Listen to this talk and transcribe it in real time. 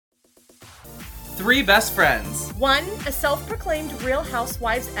three best friends. One, a self-proclaimed Real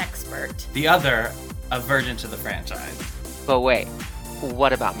Housewives expert. The other, a virgin to the franchise. But wait,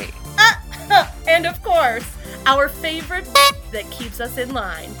 what about me? And of course, our favorite that keeps us in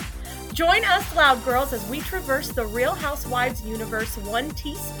line. Join us, Loud Girls, as we traverse the Real Housewives universe one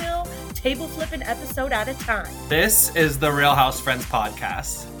tea spill, table flipping episode at a time. This is the Real House Friends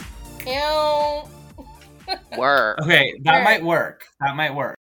podcast. Ew. Word. Okay, that might work.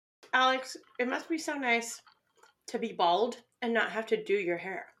 Alex, it must be so nice to be bald and not have to do your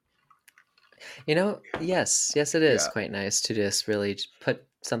hair. You know, yes, it is Yeah. quite nice to just really put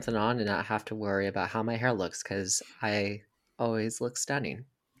something on and not have to worry about how my hair looks because I always look stunning.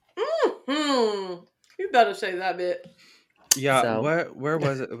 You better say that bit. Yeah, So- where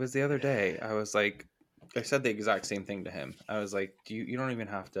was it? It was the other day. I said the exact same thing to him. I was like, you don't even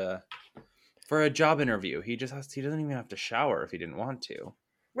have to, for a job interview, he doesn't even have to shower if he didn't want to.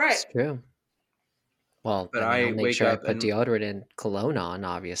 Right. It's true. Well, But I mean, I I'll make wake sure I up put and- deodorant and cologne on,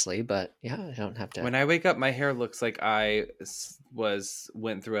 obviously, but yeah, I don't have to. When I wake up, my hair looks like I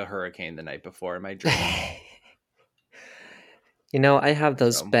went through a hurricane the night before in my dream. You know, I have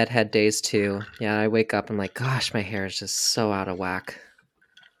those So- bedhead days too. Yeah, I wake up, I'm like, gosh, my hair is just so out of whack.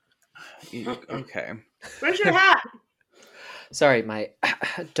 Okay. Where's your hat? Sorry, my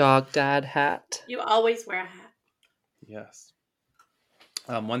dog dad hat. You always wear a hat. Yes.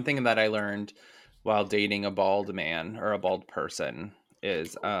 One thing that I learned while dating a bald man or a bald person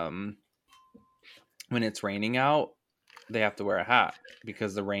is when it's raining out, they have to wear a hat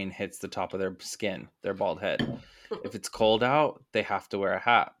because the rain hits the top of their skin, their bald head. If it's cold out, they have to wear a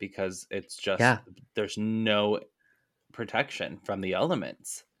hat because it's just there's no protection from the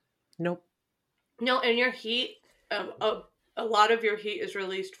elements. Nope. No, and your heat, a lot of your heat is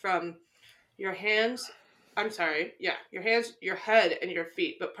released from your hands. I'm sorry. Yeah, your hands, your head, and your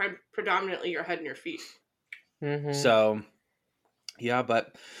feet, but predominantly your head and your feet. Mm-hmm. So, yeah,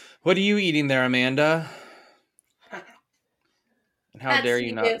 but what are you eating there, Amanda? And how dare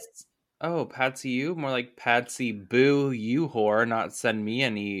you not? Patsy. Oh, Patsy you? More like Patsy boo you whore, not send me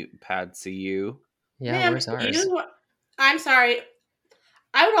any Patsy you. Yeah, Ma'am, where's ours? I'm sorry.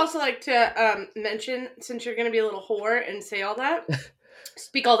 I would also like to mention, since you're going to be a little whore and say all that,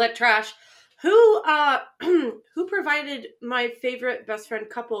 speak all that trash, who provided my favorite best friend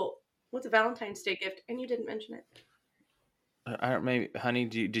couple with a Valentine's Day gift, and you didn't mention it. I don't. Maybe, honey,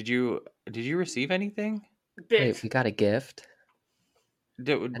 did you receive anything? Big. Wait, we got a gift?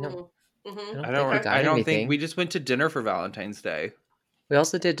 Did, I Mhm. don't I think we don't. got I don't anything. think we just went to dinner for Valentine's Day. We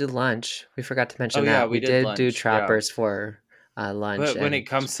also did do lunch. We forgot to mention Oh, that. yeah, we we did did lunch, do yeah. Trappers for lunch. But when it and-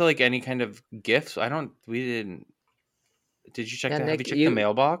 comes to like any kind of gifts, we didn't. Did you check? Yeah, Have Nick, you checked the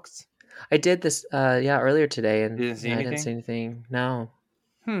mailbox? I did this earlier today and You didn't see I didn't see anything. No.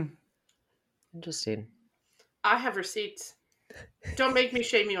 Interesting. I have receipts. Don't make me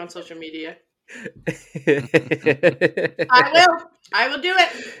shame you on social media. I will do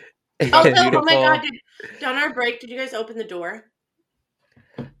it. Also, oh my God, on our break, did you guys open the door?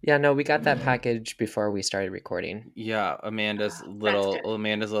 Yeah, no, we got that package before we started recording. Yeah, Amanda's good.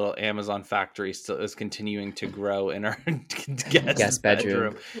 little Amazon factory still is continuing to grow in our guest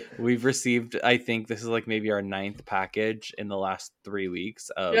bedroom. We've received, I think this is like maybe our 9th package in the last 3 weeks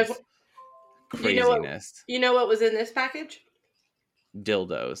of You guys- craziness. You know what was in this package?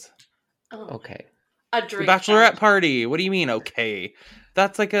 Dildos. Oh, Okay. a The drink. bachelorette party. What do you mean? Okay,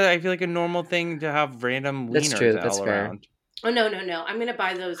 that's like I feel like a normal thing to have random wieners That's true, that's all fair. around. Oh no! I'm gonna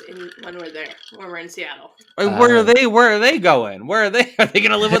buy those when we're there. When we're in Seattle. Where are they? Where are they going? Where are they? Are they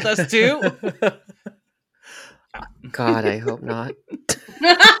gonna live with us too? God, I hope not.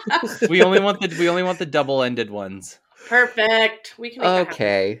 we only want the double-ended ones. Perfect. We can make that happen.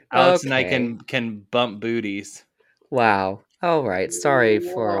 Okay. Alex and I okay. can bump booties. Wow. All right. Sorry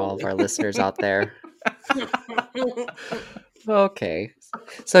for all of our listeners out there. Okay.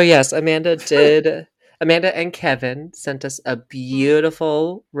 So yes, Amanda and Kevin sent us a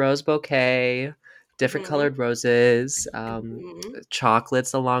beautiful rose bouquet, different Mhm. colored roses, Mhm.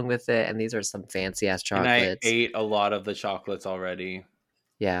 chocolates along with it, and these are some fancy ass And I chocolates. ate a lot of the chocolates already.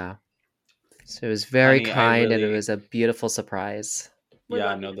 Yeah. So it was very Honey, I kind and it really- was a beautiful surprise. We Yeah,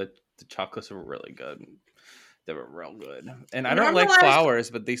 love no, you. the chocolates were really good. They were real good. And I don't like Normalized-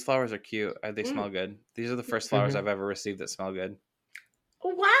 flowers, but these flowers are cute. They Mm. smell good. These are the first flowers Mhm. I've ever received that smell good.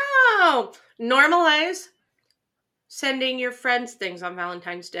 Wow. Normalize sending your friends things on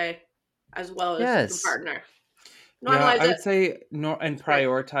Valentine's Day as well as Yes. the partner. Yeah, Normalize I would it. say and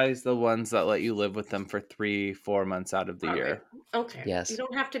prioritize the ones that let you live with them for 3-4 months out of the All year. right. Okay. Yes. You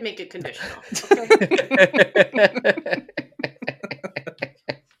don't have to make it conditional. Okay.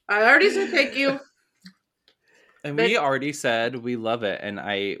 I already said thank you. And But we already said we love it, and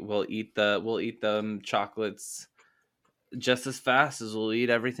I will eat the chocolates just as fast as we'll eat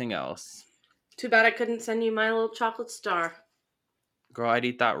everything else. too bad I couldn't send you my little chocolate star. Girl, I'd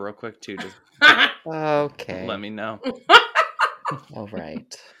eat that real quick too. Just Okay. let me know. All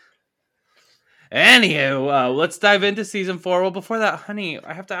right. Anywho, let's dive into season 4. Well, before that, honey,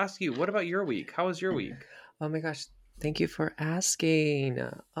 I have to ask you, what about your week? How was your week? Oh my gosh. Thank you for asking.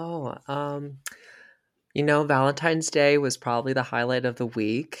 Valentine's Day was probably the highlight of the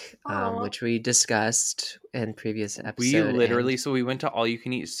week, Aw. which we discussed in previous We episode. literally, and so we went to all you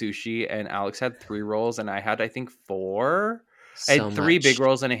can eat sushi, and Alex had 3 rolls, and I had, I think, 4. I so had 3 big much.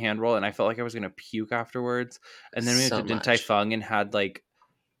 rolls and a hand roll, and I felt like I was going to puke afterwards. And then we went So to Din Tai much. Fung and had like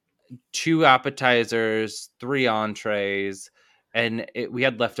 2 appetizers, 3 entrees, and we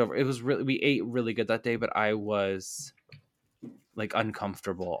had leftover. It was really, we ate really good that day, but I was like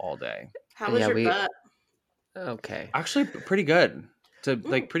uncomfortable all day. How was Yeah, your butt? Okay. Actually, pretty good. To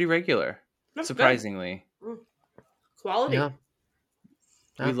like pretty regular, That's good. surprisingly. Quality. Yeah.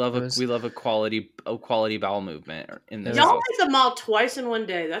 We love it was- we love a quality bowel movement in this It Y'all house. hit the mall twice in one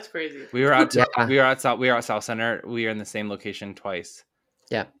day. That's crazy. We were at Yeah. we were at South Center. We were in the same location twice.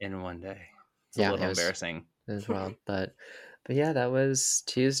 Yeah. In one day. It's Yeah, a little it was- embarrassing. as well. But yeah, that was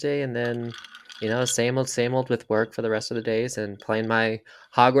Tuesday, and then same old with work for the rest of the days, and playing my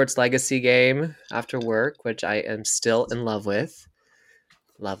Hogwarts Legacy game after work, which I am still in love with.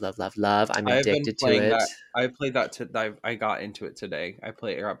 Love. I'm I've been addicted to playing it. that. I played that. I got into it today. I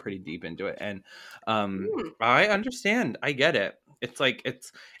got pretty deep into it, and I understand. I get it. It's like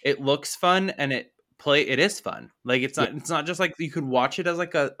it looks fun, and it is fun. Like it's not just like you could watch it as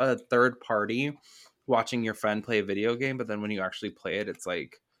like a third party watching your friend play a video game, but then when you actually play it, it's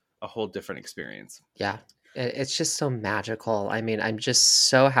like a whole different experience. Yeah. It's just so magical. I mean, I'm just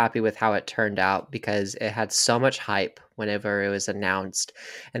so happy with how it turned out because it had so much hype whenever it was announced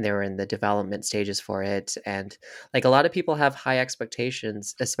and they were in the development stages for it. And like a lot of people have high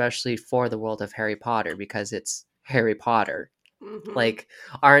expectations, especially for the world of Harry Potter because it's Harry Potter. Mhm. Like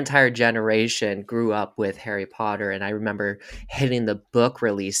our entire generation grew up with Harry Potter, and I remember hitting the book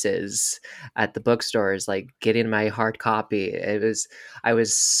releases at the bookstores, like getting my hard copy. I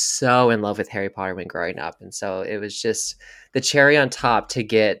was so in love with Harry Potter when growing up, and so it was just the cherry on top to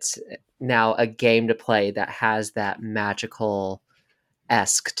get now a game to play that has that magical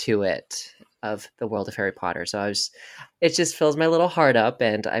esque to it of the world of Harry Potter. So it just fills my little heart up,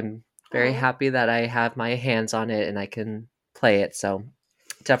 and I'm very Aw. happy that I have my hands on it and I can play it. So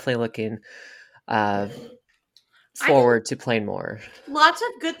definitely looking forward to playing more. Lots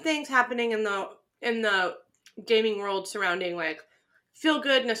of good things happening in the gaming world surrounding like feel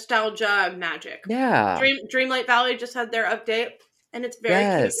good nostalgia magic. Yeah. Dreamlight Valley just had their update and it's very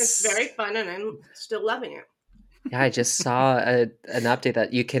cute. It's Yes. very fun and I'm still loving it. Yeah, I just saw an update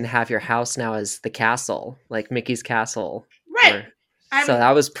that you can have your house now as the castle, like Mickey's castle. Right. So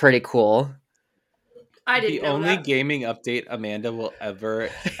that was pretty cool. I didn't The know only that. gaming update Amanda will ever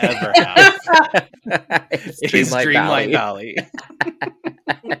have is Dreamlight Valley.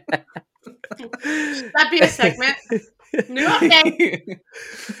 That'd be a segment. New update.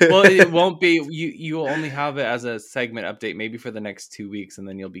 Well, it won't be. You will only have it as a segment update, maybe for the next 2 weeks, and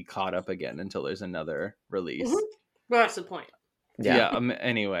then you'll be caught up again until there's another release. Mhm. Well, that's the point. Yeah.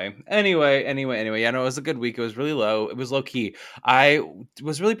 Anyway. Yeah, no, it was a good week. It was really low. It was low key. I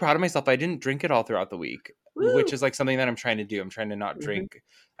was really proud of myself. I didn't drink it all throughout the week, Woo. which is like something that I'm trying to do. I'm trying to not Mhm. drink.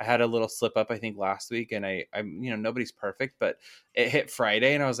 I had a little slip up, I think, last week, and I'm nobody's perfect, but it hit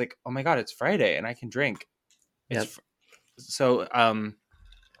Friday, and I was like, oh my god, it's Friday, and I can drink. Yep. So,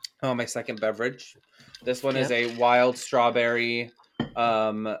 my second beverage. This one is Yep. a wild strawberry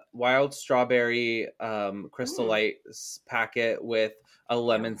Crystal Light packet with a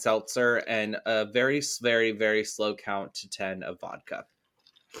lemon seltzer and a very, very, very slow count to 10 of vodka.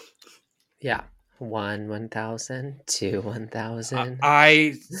 Yeah. 1,000, 2, 1,000.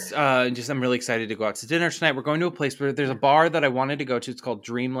 I'm really excited to go out to dinner tonight. We're going to a place where there's a bar that I wanted to go to. It's called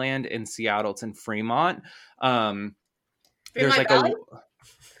Dreamland in Seattle. It's in Fremont. There's like Valley?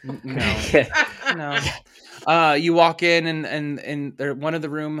 no. You walk in and there, one of the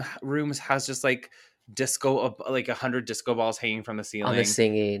rooms has just like disco, like 100 disco balls hanging from the ceiling. On the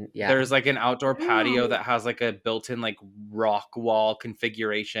singing, yeah. There's like an outdoor patio Ooh. that has like a built-in like rock wall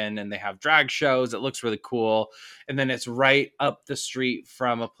configuration, and they have drag shows. It looks really cool. And then it's right up the street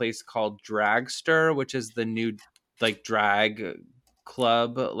from a place called Dragster, which is the new like drag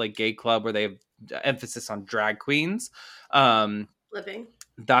club, like gay club, where they have emphasis on drag queens. Living.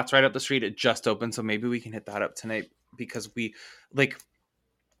 That's right up the street. It just opened, so maybe we can hit that up tonight because we like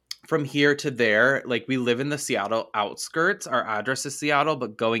from here to there, like we live in the Seattle outskirts. Our address is Seattle,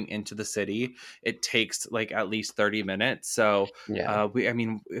 but going into the city, it takes like at least 30 minutes. So Yeah. I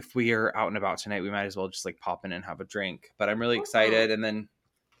mean, if we are out and about tonight, we might as well just like pop in and have a drink. But I'm really excited. And then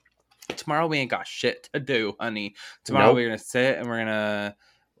tomorrow we ain't got shit to do, honey. Tomorrow Nope. we're gonna sit and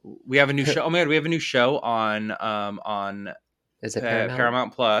we have a new show. Oh my god, we have a new show on Is it Paramount?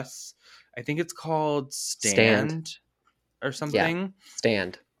 Paramount Plus. I think it's called Stand. Or something.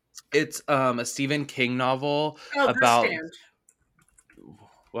 Stand. It's a Stephen King novel about The Stand.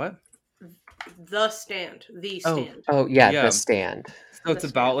 What? The Stand. The Stand. Oh yeah, The Stand. So it's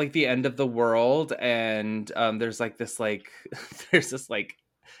about like the end of the world, and there's like this there's this like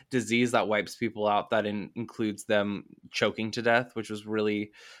disease that wipes people out that includes them choking to death, which was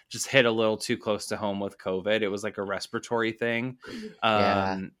really just hit a little too close to home with COVID. It was like a respiratory thing.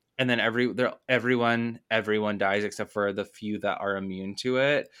 And then everyone dies except for the few that are immune to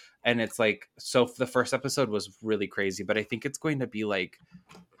it. And it's like, so the first episode was really crazy, but I think it's going to be like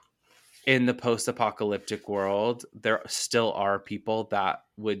in the post-apocalyptic world, there still are people that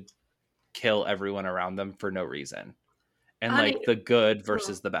would kill everyone around them for no reason. And like the good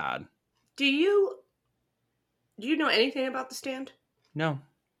versus the bad. Do you know anything about The Stand? No.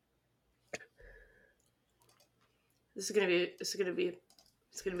 This is gonna be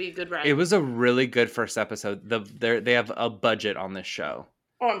a good ride. It was a really good first episode. They have a budget on this show.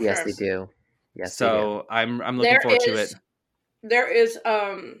 Oh, I'm yes, sure. they do. Yes, so they do. I'm looking forward to it. There is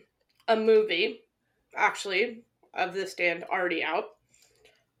a movie actually of The Stand already out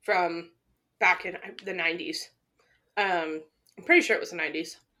from back in the 90s. I'm pretty sure it was the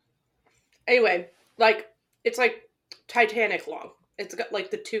 90s. Anyway, like it's like Titanic long. It's got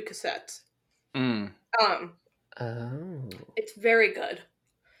like the 2 cassettes. It's very good.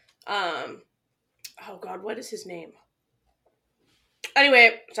 Oh god, what is his name?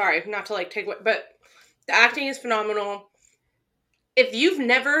 Anyway, sorry, not to like take what, but the acting is phenomenal. If you've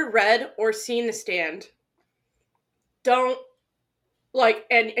never read or seen The Stand, don't like,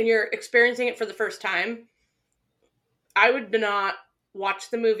 and you're experiencing it for the first time, I would not watch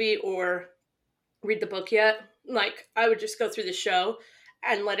the movie or read the book yet. Like, I would just go through the show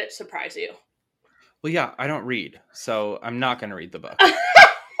and let it surprise you. Well, yeah, I don't read, so I'm not going to read the book.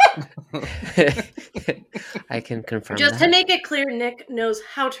 I can confirm just that. To make it clear, Nick knows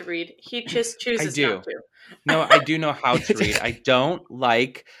how to read. He just chooses not to. No, I do know how to read. I don't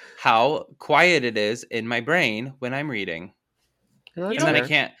like how quiet it is in my brain when I'm reading. And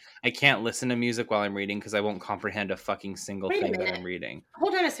then I can't listen to music while I'm reading because I won't comprehend a fucking single thing that I'm reading.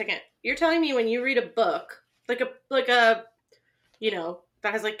 Hold on a second. You're telling me when you read a book, like a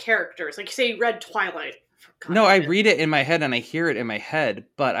that has like characters, like say you read Twilight. No, I read it in my head and I hear it in my head,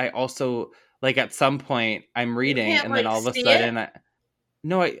 but I also like at some point I'm reading and then all of a sudden I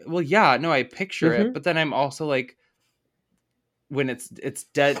picture it, but then I'm also like, when it's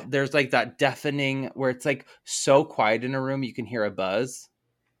dead, there's like that deafening where it's like so quiet in a room you can hear a buzz.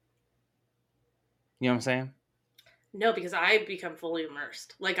 You know what I'm saying? No, because I become fully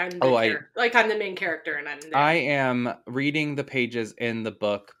immersed. Like I'm the main character and I'm there. I am reading the pages in the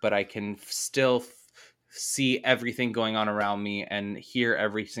book, but I can still see everything going on around me and hear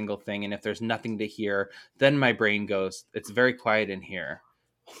every single thing. And if there's nothing to hear, then my brain goes, it's very quiet in here.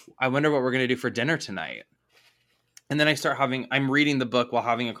 I wonder what we're going to do for dinner tonight. And then I'm reading the book while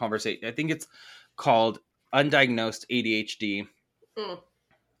having a conversation. I think it's called Undiagnosed ADHD.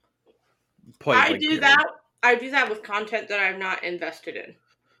 I do that with content that I'm not invested in.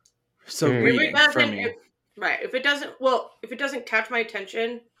 So reading for me. If it doesn't catch my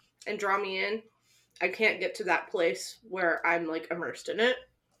attention and draw me in, I can't get to that place where I'm like immersed in it.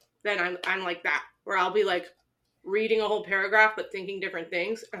 Then I'm like that, where I'll be like reading a whole paragraph but thinking different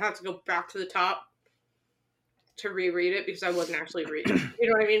things. I have to go back to the top to reread it because I wasn't actually reading. You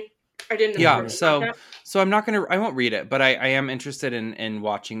know what I mean? I didn't. Yeah. So I won't read it, but I am interested in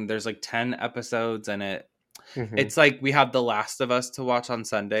watching. There's like 10 episodes and it's like we have The Last of Us to watch on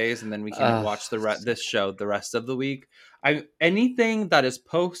Sundays, and then we can watch this show the rest of the week. Anything that is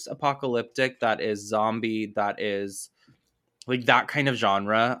post-apocalyptic, that is zombie, that is like that kind of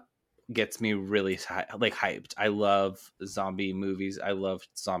genre gets me really like hyped. I love zombie movies. I love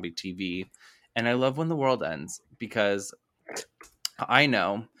zombie TV, and I love when the world ends because I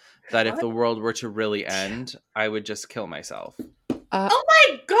know that if the world were to really end, I would just kill myself. Oh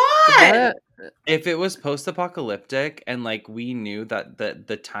my god! If it was post-apocalyptic and like we knew that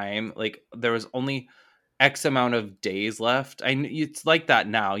the time, like there was only X amount of days left. It's like that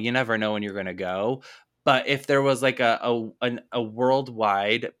now. You never know when you're gonna go. But if there was like a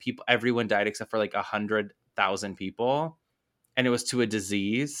worldwide everyone died except for like 100,000 people, and it was to a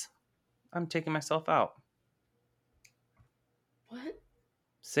disease, I'm taking myself out. What?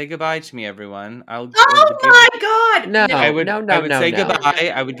 Say goodbye to me, everyone. Oh my God! No. I would say no.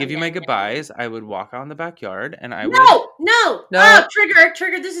 goodbye. I would give you my goodbyes. I would walk out in the backyard, and I would. No. Oh,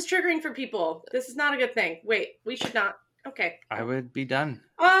 trigger. This is triggering for people. This is not a good thing. Wait, we should not. Okay. I would be done.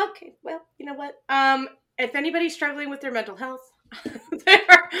 Okay. Well, you know what? If anybody's struggling with their mental health, there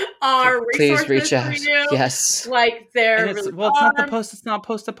are resources Please reach for out. you. Yes. Like there And it's really not the are. post. It's not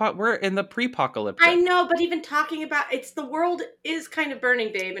post-apocalyptic. We're in the pre-apocalyptic. I know, but even talking about the world is kind of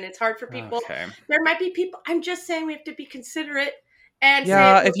burning, babe, and it's hard for people. Okay. There might be people. I'm just saying we have to be considerate and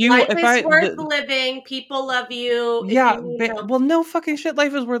Yeah, say life is worth living. People love you. Yeah, if you need help. well, no fucking shit.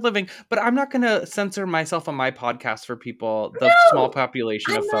 Life is worth living, but I'm not gonna censor myself on my podcast for people, the small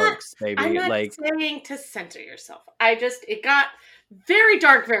population of folks, baby. I'm not saying to censor yourself. It got very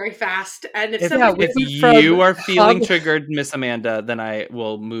dark very fast, and if you are feeling triggered, Miss Amanda, then I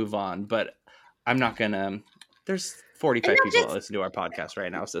will move on. But I'm not gonna. There's 45 people that listen to our podcast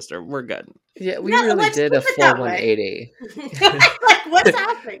right now, sister. We're good. Yeah, we really did a full 180. Like, what's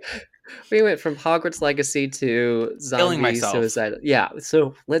happening? We went from Hogwarts Legacy to zombie suicide. Yeah,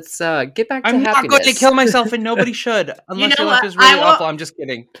 so let's get back to happiness. I'm not going to kill myself, and nobody should. Unless your life is really awful. I'm just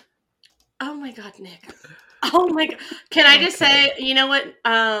kidding. Oh my God, Nick. Oh my God. Can I just say, you know what?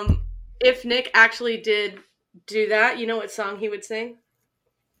 If Nick actually did do that, you know what song he would sing?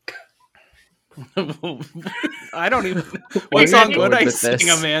 I don't even. What song would I sing,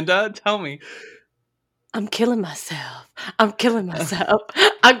 Amanda? Tell me. I'm killing myself. I'm killing myself.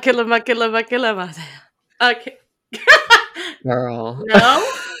 I'm killing myself. Okay. Girl.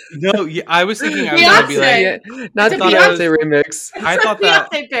 No, I was thinking I was going to be like, not the Beyonce remix. I thought that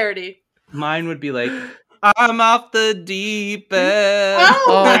Beyonce parody. Mine would be like, I'm off the deep end.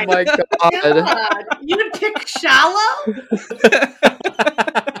 Oh my God. You would pick Shallow?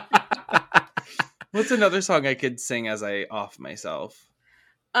 What's another song I could sing as I off myself?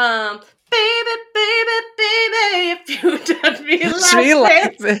 Baby, if you done me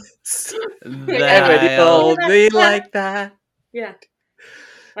like this. Everybody told me like that. Yeah.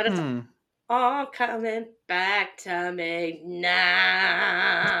 But it's all coming back to me now.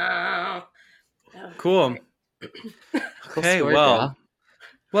 Cool. Okay, well,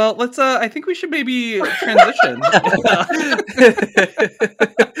 let's. I think we should maybe transition.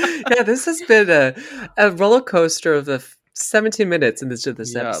 Yeah, this has been a roller coaster of the 17 minutes in this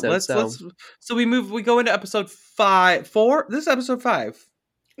episode. So we go into episode 4. This is episode 5.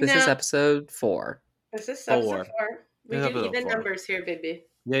 This is episode 4. This is episode 4. We do even numbers here, baby.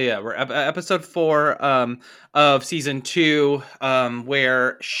 Yeah. We're episode 4 of season 2,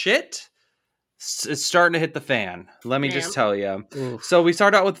 where shit is starting to hit the fan. Let me just tell you. Oof. So we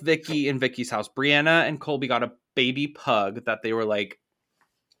start out with Vicky in Vicky's house. Brianna and Colby got a baby pug that they were like,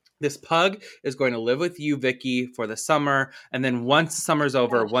 this pug is going to live with you, Vicky, for the summer. And then once summer's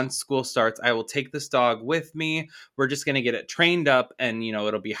over, once school starts, I will take this dog with me. We're just going to get it trained up and,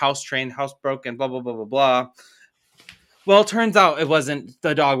 it'll be house trained, housebroken, blah, blah, blah, blah, blah. Well, it turns out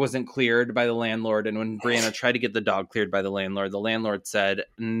the dog wasn't cleared by the landlord. And when Brianna tried to get the dog cleared by the landlord said,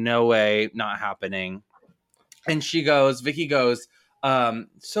 no way, not happening. And Vicky goes,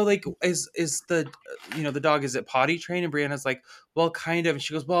 so like, is the, the dog, is it potty trained? And Brianna's like, well, kind of. And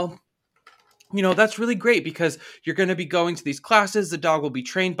she goes, well, that's really great because you're going to be going to these classes. The dog will be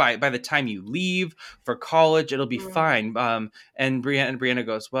trained by the time you leave for college. It'll be fine. And Brianna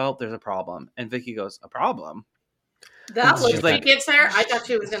goes, well, there's a problem. And Vicky goes, a problem? That look she gets there. I thought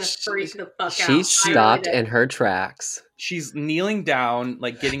she was going to freak the fuck out. She stopped in her tracks. She's kneeling down,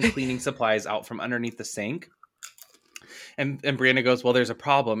 like getting cleaning supplies out from underneath the sink. And Brianna goes, well, there's a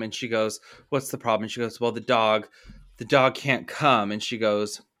problem. And she goes, what's the problem? And she goes, well, the dog can't come. And she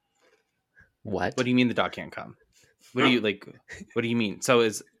goes, what do you mean the dog can't come? What do you mean? So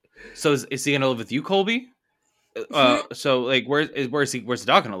is he going to live with you, Colby? So like, where's the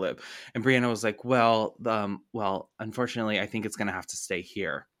dog going to live? And Brianna was like, well, unfortunately, I think it's going to have to stay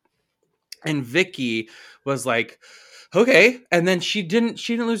here. And Vicky was like, okay. And then she didn't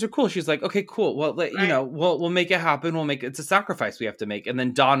lose her cool. She's like, okay, cool. Well, we'll make it happen. It's a sacrifice we have to make. And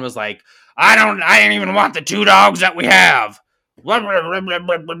then Dawn was like, I don't even want the 2 dogs that we have.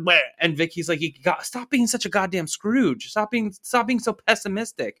 And Vicky's like, stop being such a goddamn Scrooge. Stop being so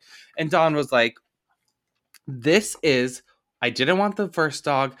pessimistic. And Dawn was like, I didn't want the first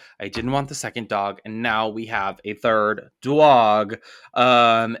dog. I didn't want the second dog. And now we have a third dog.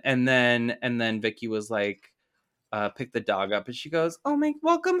 And then Vicky was like, pick the dog up. And she goes, oh my,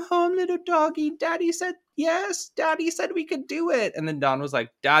 welcome home, little doggy. Daddy said yes. Daddy said we could do it. And then Dawn was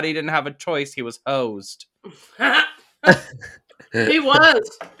like, Daddy didn't have a choice. He was hosed. He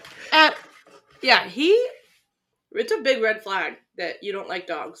was. Yeah, it's a big red flag that you don't like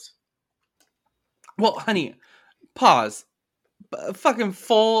dogs. Well, honey, pause. Fucking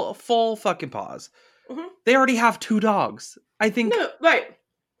full fucking pause. Mhm. They already have 2 dogs. I think No, right.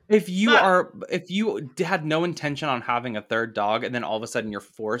 if you had no intention on having a third dog and then all of a sudden you're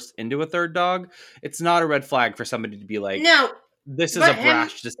forced into a third dog, it's not a red flag for somebody to be like, No, this is a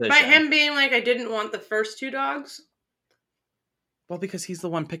brash decision. By him being like, I didn't want the first 2 dogs. Well, because he's the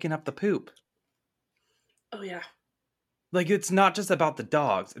one picking up the poop. Oh yeah. Like, it's not just about the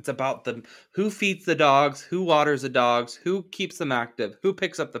dogs. It's about who feeds the dogs, who waters the dogs, who keeps them active, who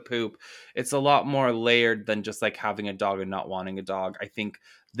picks up the poop. It's a lot more layered than just like having a dog and not wanting a dog. I think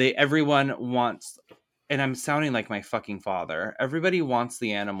everyone wants, and I'm sounding like my fucking father. Everybody wants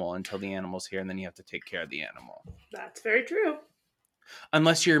the animal until the animal's here, and then you have to take care of the animal. That's very true.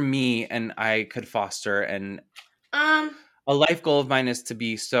 Unless you're me and I could foster, and a life goal of mine is to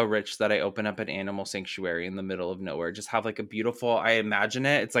be so rich that I open up an animal sanctuary in the middle of nowhere. Just have like a beautiful, I imagine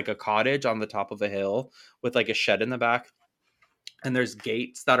it's like a cottage on the top of a hill with like a shed in the back. And there's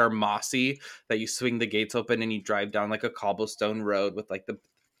gates that are mossy that you swing the gates open and you drive down like a cobblestone road with like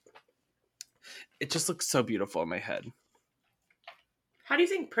it just looks so beautiful in my head. How do you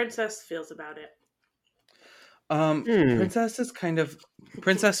think Princess feels about it?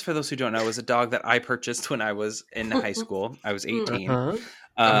 Princess, for those who don't know, is a dog that I purchased when I was in high school. I was 18.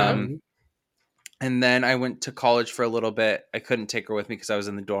 And then I went to college for a little bit. I couldn't take her with me because I was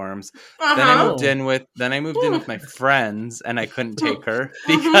in the dorms. Then I moved in with my friends, and I couldn't take her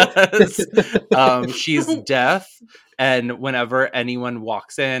because she's deaf. And whenever anyone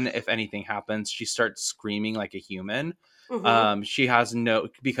walks in, if anything happens, she starts screaming like a human. She has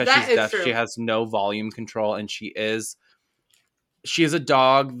because she's deaf, she has no volume control, and she is a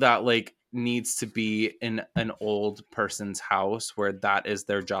dog that like needs to be in an old person's house where that is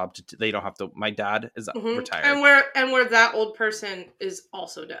their job they don't have to. My dad is retired, and where that old person is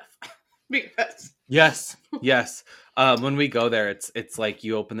also deaf. Because yes when we go there, it's like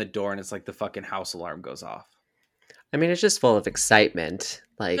you open the door and it's like the fucking house alarm goes off. I mean, it's just full of excitement.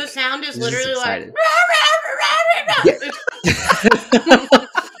 Like, the sound is literally like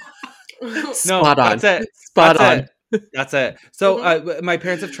spot on. That's it. So my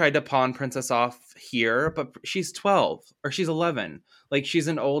parents have tried to pawn Princess off here, but she's 12 or she's 11. Like, she's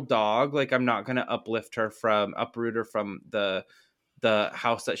an old dog. Like, I'm not gonna uproot her from the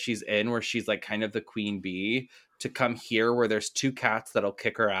house that she's in, where she's like kind of the queen bee, to come here where there's 2 cats that'll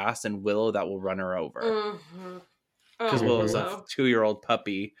kick her ass and Willow that will run her over. Because Willow's a 2-year-old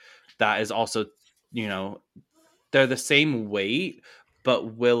puppy that is also, they're the same weight,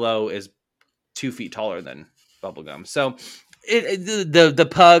 but Willow is 2 feet taller than Bubblegum. So the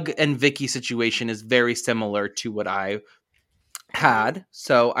Pug and Vicky situation is very similar to what I had.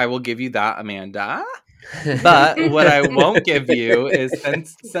 So I will give you that, Amanda. But what I won't give you is,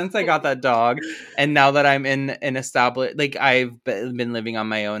 since I got that dog, and now that I'm in an established, like, I've been living on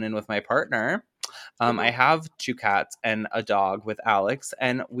my own and with my partner, I have 2 cats and a dog with Alex,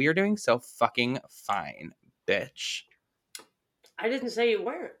 and we are doing so fucking fine, bitch. I didn't say you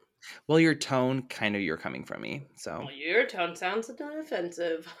weren't. Well, your tone, kind of, you're coming from me, so. Well, your tone sounds a little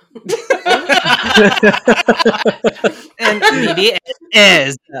offensive. And maybe it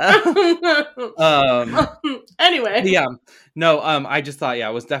is. Anyway. Yeah. No, I just thought,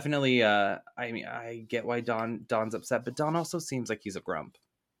 it was definitely, I mean, I get why Don's upset, but Don also seems like he's a grump.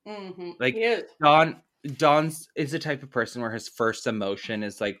 Mm-hmm. Like, Don's is the type of person where his first emotion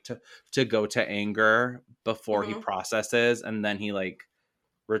is like to go to anger before he processes, and then he like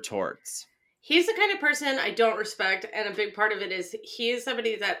retorts. He's the kind of person I don't respect, and a big part of it is he's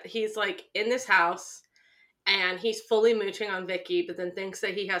somebody that he's like in this house and he's fully mooching on Vicky, but then thinks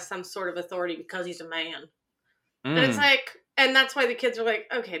that he has some sort of authority because he's a man. And it's like, and that's why the kids are like,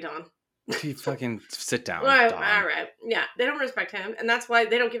 okay, Don. You fucking sit down. Well, Don. all right. Yeah, they don't respect him, and that's why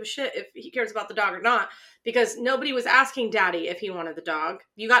they don't give a shit if he cares about the dog or not, because nobody was asking Daddy if he wanted the dog.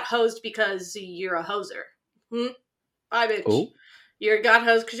 You got hosed because you're a hoser. Bye, bitch. Oh. You got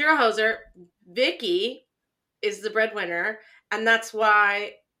hosed because you're a hoser. Vicky is the breadwinner, and that's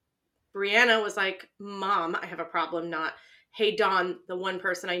why Brianna was like, Mom, I have a problem, not, hey, Don, the one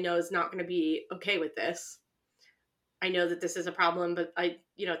person I know is not going to be okay with this. I know that this is a problem, but at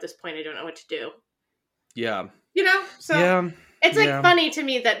this point, I don't know what to do. Yeah. So it's like funny to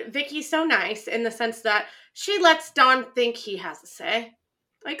me that Vicky's so nice in the sense that she lets Don think he has a say.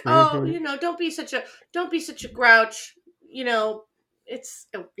 Like, don't be such a grouch. It's,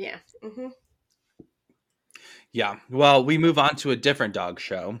 yeah. Mm-hmm. Yeah. Well, we move on to a different dog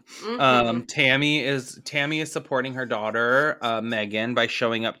show. Mhm. Tammy is supporting her daughter, Megan, by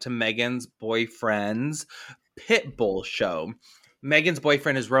showing up to Megan's boyfriend's pit bull show. Megan's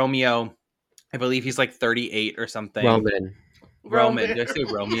boyfriend is Romeo. I believe he's like 38 or something. Roman. Roman. Did I say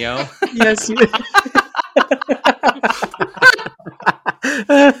Romeo? Yes.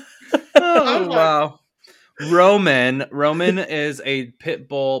 Oh, wow. Roman is a pit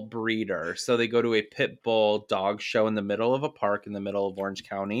bull breeder. So they go to a pit bull dog show in the middle of a park in the middle of Orange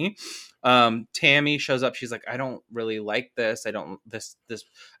County. Tammy shows up. She's like, I don't really like this. I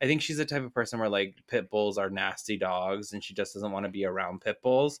think she's the type of person where like pit bulls are nasty dogs and she just doesn't want to be around pit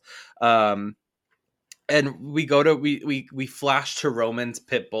bulls. And we flash to Roman's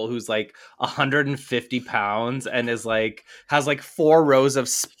pit bull, who's like 150 pounds and is like has like 4 rows of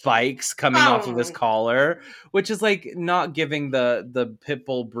spikes coming off of his collar, which is like not giving the pit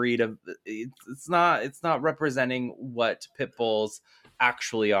bull breed of it's not representing what pit bulls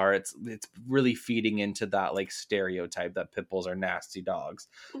actually are. It's really feeding into that like stereotype that pit bulls are nasty dogs.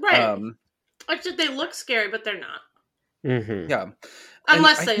 Right. Like they look scary, but they're not. Mm-hmm. Yeah.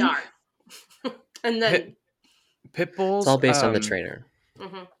 Unless they are. And then pit bulls. It's all based on the trainer.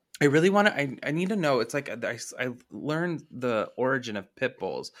 Mm-hmm. I really want to. I need to know. It's like I learned the origin of pit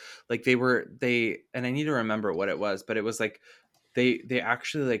bulls. Like and I need to remember what it was, but it was like they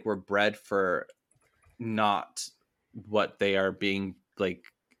actually like were bred for not what they are being like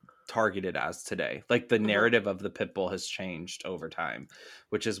targeted as today. Like the narrative of the pit bull has changed over time,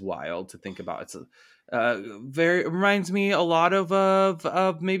 which is wild to think about. It's very reminds me a lot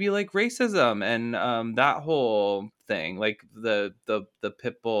of maybe like racism and that whole thing, like the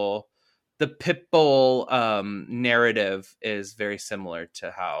pit bull narrative is very similar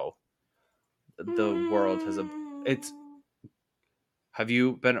to how the world has have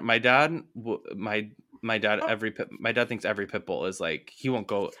you been my dad thinks every pit bull is like he won't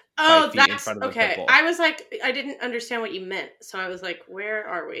go 5 feet in front of the pit bull. I was like, I didn't understand what you meant, so I was like, where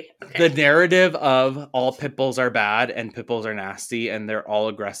are we? Okay. The narrative of all pit bulls are bad and pit bulls are nasty and they're all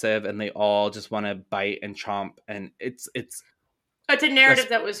aggressive and they all just want to bite and chomp, and it's a narrative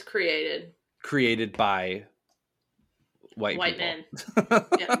that was created by white men.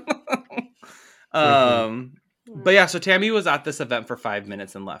 Yeah. But yeah, so Tammy was at this event for 5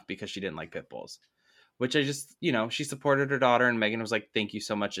 minutes and left because she didn't like pit bulls. Which I just, she supported her daughter, and Megan was like, thank you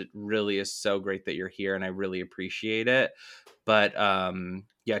so much. It really is so great that you're here and I really appreciate it. But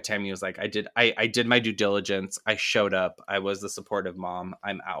yeah, Tammy was like, I did my due diligence. I showed up. I was the supportive mom.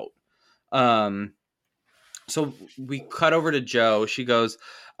 I'm out. So we cut over to Joe. She goes,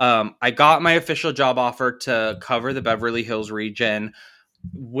 I got my official job offer to cover the Beverly Hills region.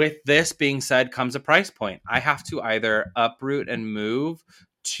 With this being said comes a price point. I have to either uproot and move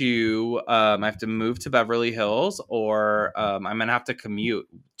to I have to move to Beverly Hills, or I'm gonna have to commute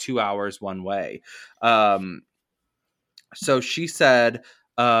 2 hours one way. So she said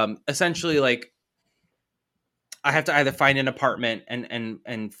essentially like I have to either find an apartment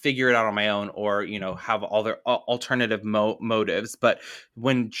and figure it out on my own, or have all their alternative motives. But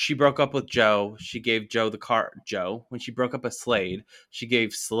when she broke up with Joe, she gave Joe the car. When she broke up with Slade, she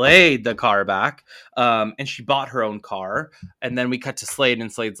gave Slade the car back, and she bought her own car. And then we cut to Slade,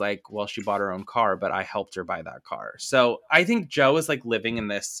 and Slade's like, "Well, she bought her own car, but I helped her buy that car." So I think Joe is like living in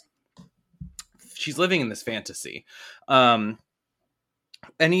this. She's living in this fantasy.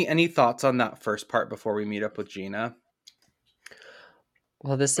 Any thoughts on that first part before we meet up with Gina?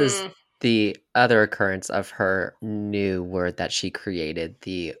 Well, this is the other occurrence of her new word that she created,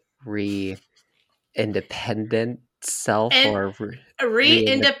 the re-independent self, and or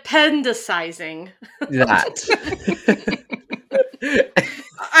re-independicizing. That.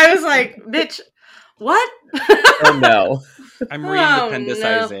 I was like, bitch, what? Oh no. I'm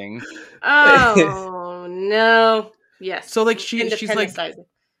re-independicizing. Oh no. Yes. So like she's like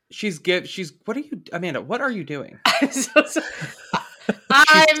what are you, Amanda, what are you doing? I'm so sorry. She's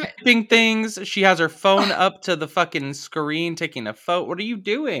typing things. She has her phone up to the fucking screen taking a photo. What are you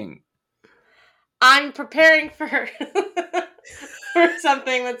doing? I'm preparing for for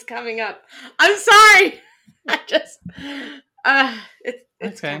something that's coming up. I'm sorry. I just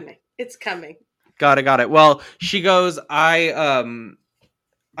it's okay. Coming. It's coming. Got it. Well, she goes, I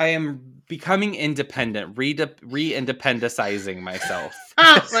am becoming independent, re-independicizing myself.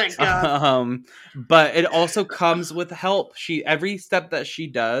 Oh my god. But it also comes with help. Every step that she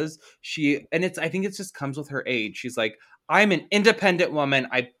does, I think it just comes with her age. She's like, I'm an independent woman.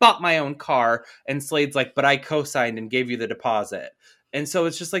 I bought my own car. And Slade's like, but I co-signed and gave you the deposit. And so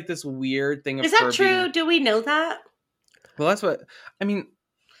it's just like this weird thing of Is that true? Do we know that? Well, that's what I mean.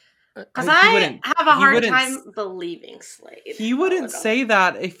 Because He I wouldn't- have a he hard wouldn't time s- believing Slade. He wouldn't say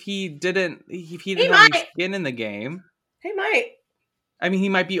that if he didn't have any might. skin in the game. He might. I mean, he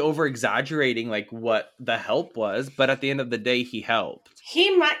might be over exaggerating like what the help was, but at the end of the day, he helped.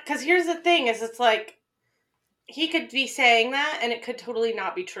 He might, because here's the thing: is it's like he could be saying that, and it could totally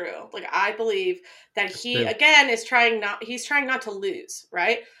not be true. Like I believe that he true. again is he's trying not to lose,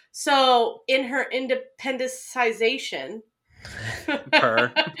 right? So in her independentization,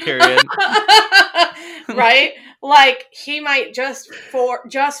 Period. right? Like he might just for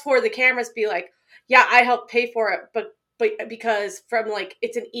the cameras be like, yeah, I helped pay for it, but because from like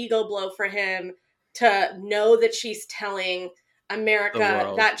it's an ego blow for him to know that she's telling America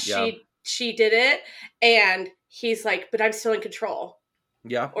world, that yeah. she did it, and he's like, but I'm still in control.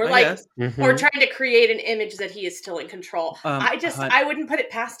 Yeah, Or I like guess. or trying to create an image that he is still in control. I wouldn't put it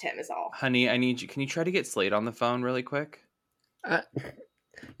past him is all. Honey, I need you. Can you try to get Slade on the phone really quick?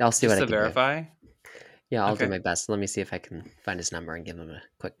 I'll see Just what I to can verify. do. Yeah, I'll Okay. do my best. Let me see if I can find his number and give him a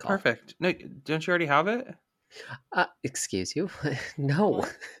quick call. Perfect. No, don't you already have it? Excuse you? No.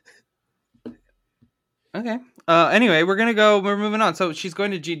 What? Okay. Anyway, we're moving on. So she's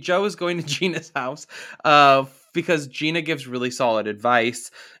going to Joe is going to Gina's house because Gina gives really solid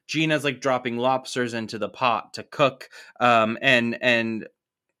advice. Gina's like dropping lobsters into the pot to cook. And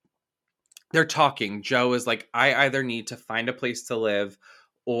they're talking. Joe is like, I either need to find a place to live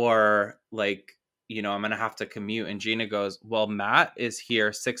or like, I'm going to have to commute. And Gina goes, well, Matt is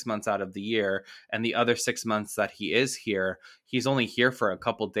here 6 months out of the year. And the other 6 months that he is here, he's only here for a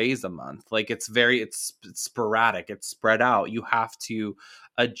couple days a month. Like it's sporadic. It's spread out. You have to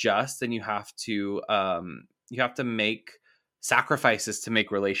adjust and you have to make sacrifices to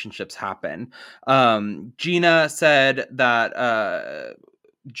make relationships happen. Gina said that,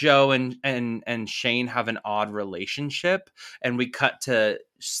 Joe and Shane have an odd relationship, and we cut to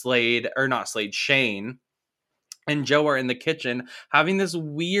Shane and Joe are in the kitchen having this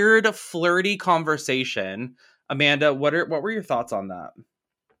weird flirty conversation. Amanda, what were your thoughts on that?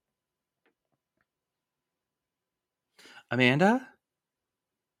 Amanda,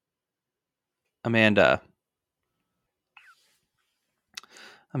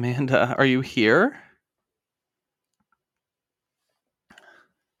 are you here?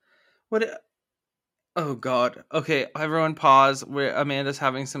 What? Oh God. Okay, everyone pause. Amanda's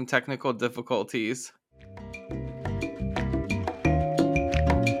having some technical difficulties.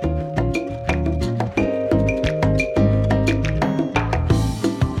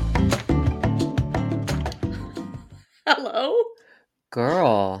 Hello?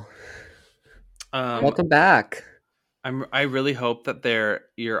 Girl. Welcome back. I really hope that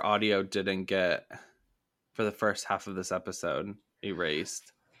your audio didn't get for the first half of this episode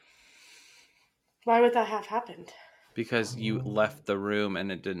erased. Why would that have happened? Because you left the room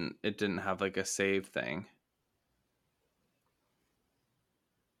and it didn't have like a save thing.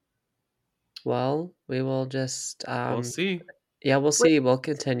 Well, we will just We'll see. Yeah, we'll see. We'll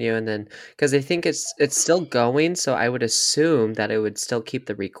continue, and then because I think it's still going, so I would assume that it would still keep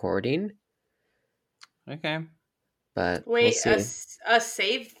the recording. Okay. But we'll Wait, see. a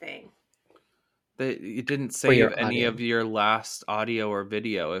save thing. You didn't For your save any audio. of your last audio or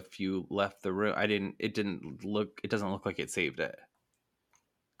video if you left the room. It doesn't look like it saved it.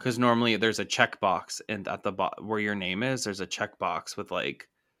 Because normally there's a checkbox and at the where your name is, there's a checkbox with like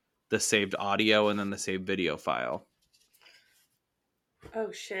the saved audio and then the saved video file.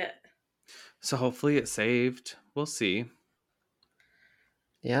 Oh shit. So hopefully it saved. We'll see.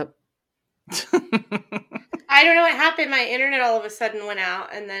 Yep. I don't know what happened. My internet all of a sudden went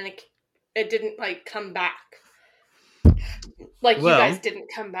out, and then it didn't like come back. Like you guys didn't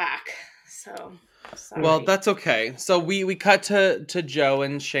come back. So sorry. Well, that's okay. So we cut to Joe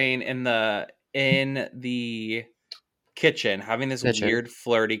and Shane in the kitchen having this weird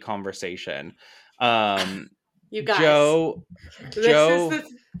flirty conversation. You guys. Joe.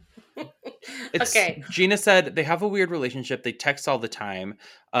 Okay. Gina said they have a weird relationship. They text all the time,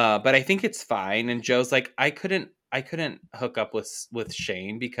 but I think it's fine. And Joe's like, I couldn't hook up with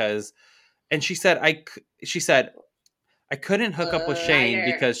Shane because, and she said I couldn't hook up with Shane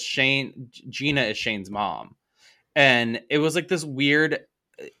because Gina is Shane's mom, and it was like this weird.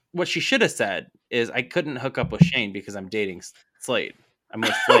 What she should have said is I couldn't hook up with Shane because I'm dating Slade. I'm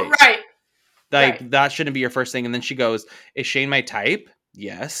with Slade. Right. That shouldn't be your first thing. And then she goes, is Shane my type?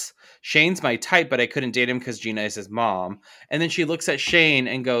 Yes. Shane's my type, but I couldn't date him because Gina is his mom. And then she looks at Shane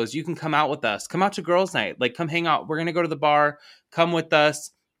and goes, you can come out with us. Come out to girls' night. Like, come hang out. We're going to go to the bar. Come with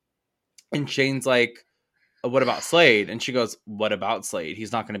us. And Shane's like, what about Slade? And she goes, what about Slade?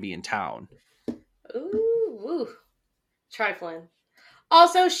 He's not going to be in town. Ooh. Trifling.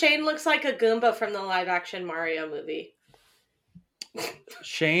 Also, Shane looks like a Goomba from the live-action Mario movie.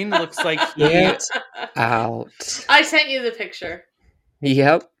 Shane looks like he. Get out. I sent you the picture.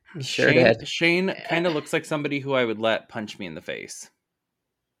 Yep, you sure did. Shane kind of looks like somebody who I would let punch me in the face.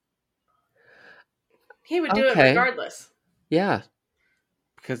 He would do it Okay. regardless. Yeah.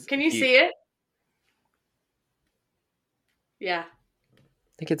 Because Can you see it? Yeah.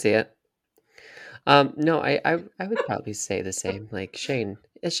 I can see it. No, I would probably say the same. Like Shane,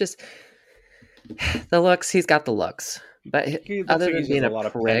 it's just the looks. He's got the looks, but he looks other like than he's being just a a lot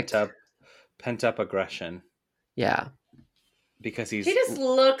of prick, pent up aggression. yeah, Because he's He just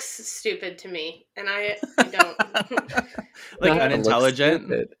looks stupid to me, and I don't. like Not unintelligent.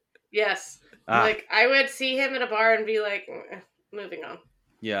 stupid. Yes. Ah. Like, I would see him at a bar and be like, moving on.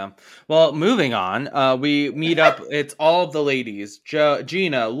 Yeah. Well, moving on. We meet up. It's all of the ladies: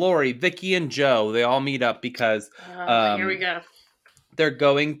 Gina, Lori, Vicky, and Joe. They all meet up because Here we go. they're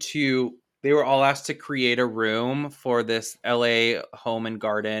going to. They were all asked to create a room for this LA Home and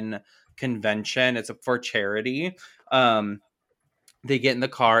Garden convention. It's for charity. They get in the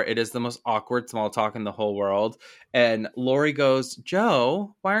car. It is the most awkward small talk in the whole world. And Lori goes,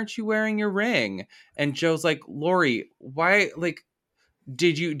 "Joe, why aren't you wearing your ring?" And Joe's like, "Lori, why? Like, do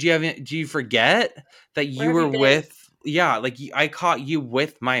you forget that you Where were have you been? with? Yeah, like I caught you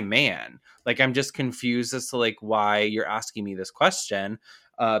with my man. Like, I'm just confused as to like why you're asking me this question."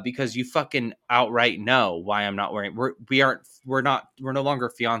 Because you fucking outright know why I'm not wearing. We're no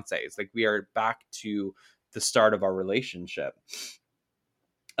longer fiancés. Like, we are back to the start of our relationship.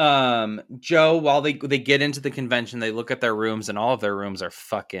 Joe, while they get into the convention, they look at their rooms, and all of their rooms are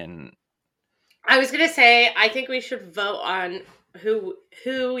fucking. I was going to say, I think we should vote on who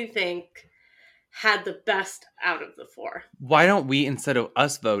we think had the best out of the four. Why don't we, instead of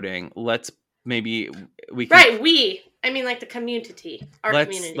us voting, let's maybe we can. Right, we. I mean, like the community.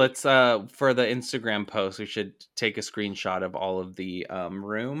 Community. Let's for the Instagram post, we should take a screenshot of all of the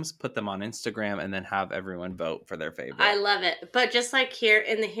rooms, put them on Instagram, and then have everyone vote for their favorite. I love it. But just like here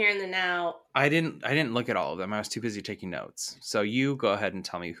and the now. I didn't look at all of them. I was too busy taking notes. So you go ahead and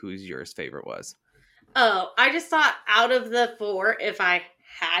tell me who's yours favorite was. Oh, I just thought out of the four, if I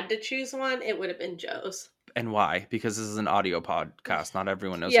had to choose one, it would have been Joe's. And why? Because this is an audio podcast. Not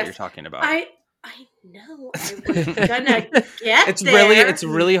everyone knows Yes, what you're talking about. I know. I was gonna get It's there.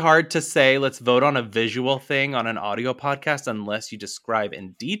 really hard to say let's vote on a visual thing on an audio podcast unless you describe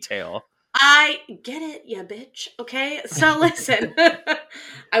in detail. I get it, ya bitch. Okay, so listen.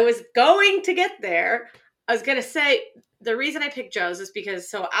 I was going to get there. I was gonna say the reason I picked Joe's is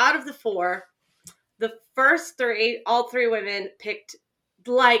because out of the four, the first three, all three women picked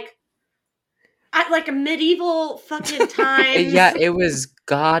like a medieval fucking times. Yeah, it was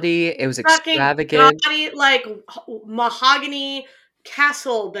gaudy. It was fucking extravagant. gaudy, like mahogany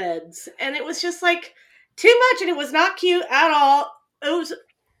castle beds, and it was just like too much, and it was not cute at all. It was,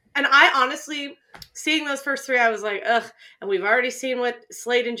 and I honestly, seeing those first three, I was like, ugh. And we've already seen what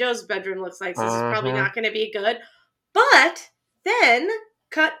Slade and Joe's bedroom looks like, so this is probably not going to be good. But then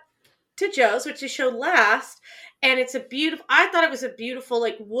cut to Joe's, which is showed last, and it's a beautiful. I thought it was a beautiful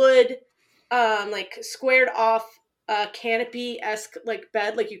like wood. Like squared off canopy-esque like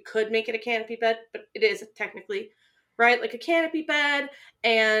bed. Like you could make it a canopy bed, but it is technically, right? Like a canopy bed,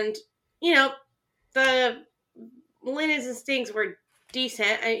 and the linens and things were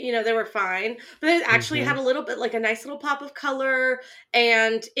decent, and they were fine, but it actually had a little bit like a nice little pop of color,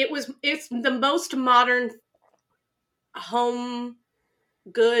 and it's the most modern home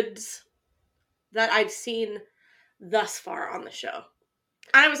goods that I've seen thus far on the show.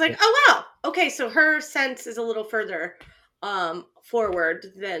 And I was like, oh, wow. Okay, so her sense is a little further forward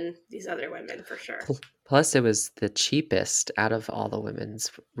than these other women, for sure. Plus, it was the cheapest out of all the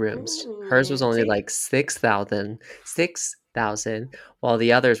women's rooms. Hers was only like 6,000, while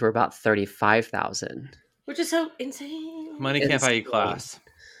the others were about 35,000. Which is so insane. Money can't buy you class.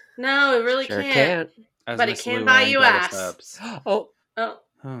 No, it really Sure can't. As But it Miss can Luann buy you brought ass. us up. Oh, Oh.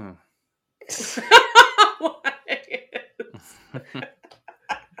 Huh.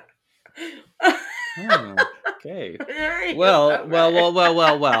 Okay. Well.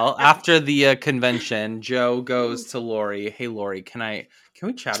 After the convention, Joe goes to Lori. Hey, Lori, can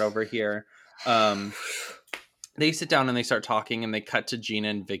we chat over here? They sit down and they start talking, and they cut to Gina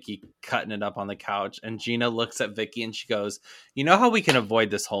and Vicky cutting it up on the couch. And Gina looks at Vicky and she goes, "You know how we can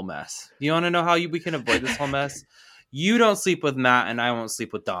avoid this whole mess? You want to know how we can avoid this whole mess? You don't sleep with Matt, and I won't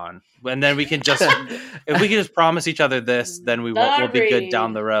sleep with Dawn. And then we can just, if we can just promise each other this, then we'll be good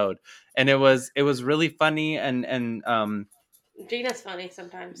down the road." And it was really funny, and Gina's funny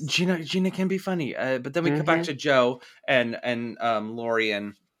sometimes. Gina can be funny, but then we come back to Joe and Lori,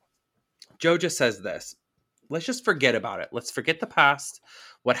 and Joe just says this: let's just forget about it. Let's forget the past.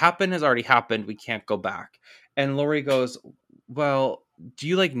 What happened has already happened. We can't go back. And Lori goes, well, do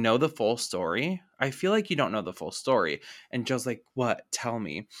you like know the full story? I feel like you don't know the full story. And Joe's like, what? Tell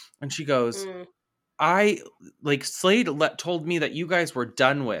me. And she goes, I like Slade told me that you guys were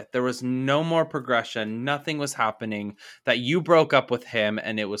done with. There was no more progression. Nothing was happening, that you broke up with him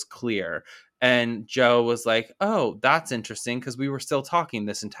and it was clear. And Joe was like, oh, that's interesting, because we were still talking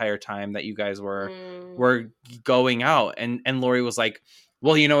this entire time that you guys were going out. And Lori was like,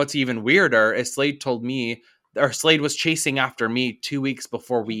 well, you know what's even weirder is Slade told me, or Slade was chasing after me 2 weeks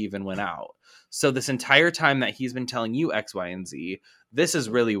before we even went out. So this entire time that he's been telling you X, Y, and Z, this is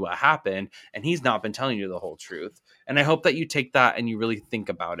really what happened, and he's not been telling you the whole truth. And I hope that you take that and you really think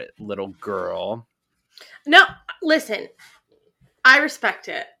about it, little girl. No, listen, I respect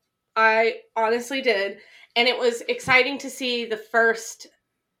it. I honestly did. And it was exciting to see the first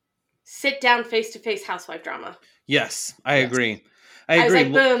sit-down face-to-face housewife drama. Yes, I agree. I was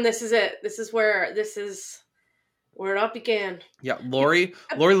like, boom, this is it. This is where it all began. Yeah, Lori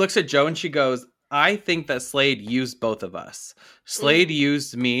looks at Joe and she goes, I think that Slade used both of us. Slade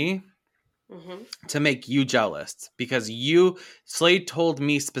used me to make you jealous, because Slade told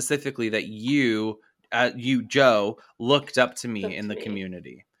me specifically that you, Joe, looked up to me in the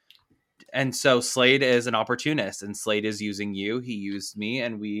community. And so Slade is an opportunist, and Slade is using you. He used me,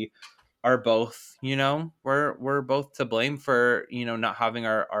 and we are both, we're both to blame for, not having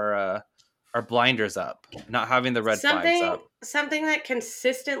our blinders up, not having the red flags up. Something that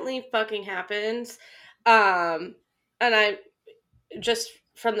consistently fucking happens, and I just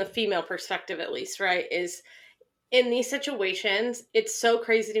from the female perspective at least, right, is in these situations, it's so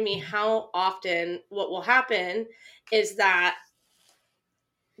crazy to me how often what will happen is that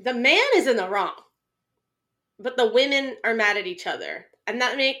the man is in the wrong, but the women are mad at each other, and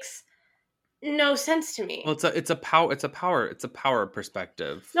that makes no sense to me. Well, it's a power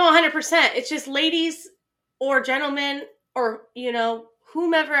perspective. No, 100%. It's just ladies or gentlemen or,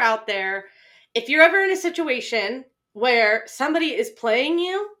 whomever out there, if you're ever in a situation where somebody is playing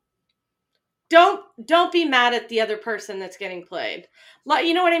you, don't be mad at the other person that's getting played. Like,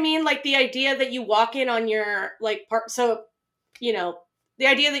 you know what I mean? Like the idea that you walk in on your the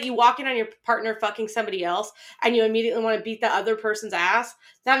idea that you walk in on your partner fucking somebody else and you immediately want to beat the other person's ass,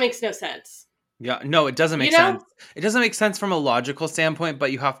 that makes no sense. Yeah, no, it doesn't make sense. It doesn't make sense from a logical standpoint,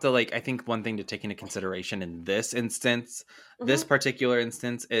 but you have to, I think one thing to take into consideration in this instance, this particular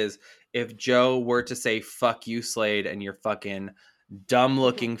instance, is if Joe were to say, fuck you, Slade, and your fucking dumb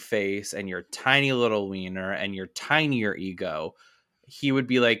looking face and your tiny little wiener and your tinier ego, he would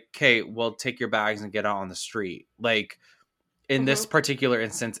be like, okay, well, take your bags and get out on the street. Like, in this particular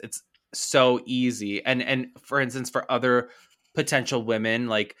instance, it's so easy. And for instance, for other potential women,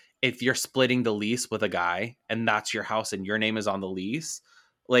 like, if you're splitting the lease with a guy and that's your house and your name is on the lease,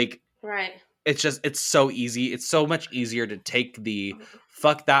 like, right. It's so easy. It's so much easier to take the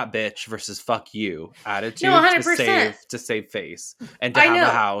fuck that bitch versus fuck you attitude to save face and to have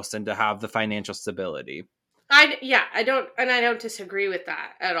a house and to have the financial stability. I don't disagree with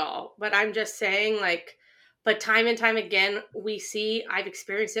that at all, but I'm just saying, but time and time again, I've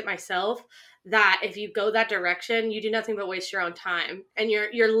experienced it myself, that if you go that direction, you do nothing but waste your own time. And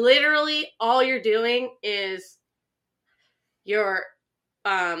you're literally, all you're doing is you're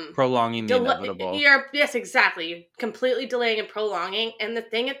prolonging the inevitable. Yes, exactly. You're completely delaying and prolonging. And the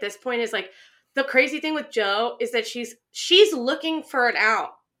thing at this point is, the crazy thing with Joe is that she's looking for an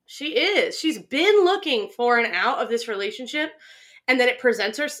out. She is. She's been looking for an out of this relationship, and then it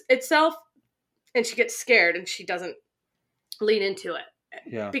presents itself, and she gets scared and she doesn't lean into it.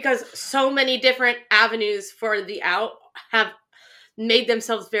 Yeah. Because so many different avenues for the out have made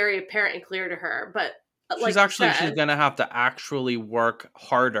themselves very apparent and clear to her. But she's going to have to actually work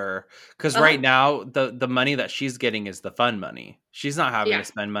harder, because right now the money that she's getting is the fun money. She's not having to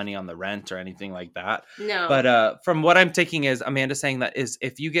spend money on the rent or anything like that. No. But from what I'm taking is Amanda saying that is,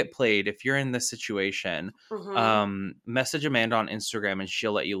 if you get played, if you're in this situation, message Amanda on Instagram and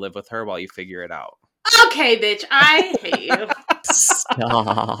she'll let you live with her while you figure it out. Okay, bitch. I hate you.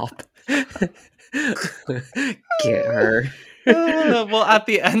 Stop. Get her. Well, at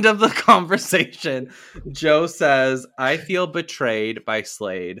the end of the conversation, Joe says, I feel betrayed by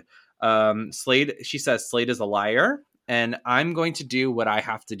Slade. She says Slade is a liar, and I'm going to do what I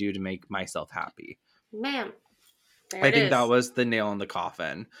have to do to make myself happy. Ma'am, There I it think that is. was the nail in the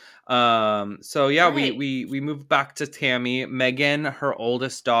coffin. So yeah, Right. we move back to Tammy. Megan, her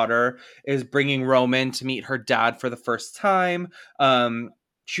oldest daughter, is bringing Roman to meet her dad for the first time.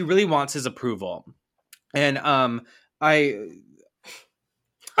 She really wants his approval, and I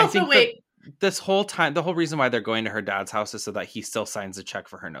Also, think that wait. this whole time, the whole reason why they're going to her dad's house is so that he still signs a check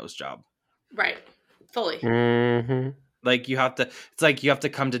for her nose job. Right. Fully. Mm-hmm. Like you have to, it's like you have to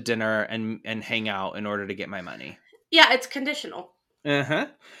come to dinner and hang out in order to get my money. Yeah, it's conditional. Uh-huh.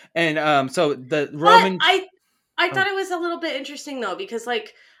 And so the But Roman I oh, thought it was a little bit interesting though, because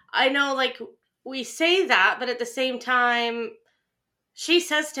like I know like we say that, but at the same time, she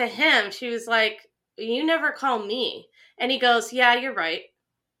says to him, she was like, "You never call me," and he goes, "Yeah, you're right."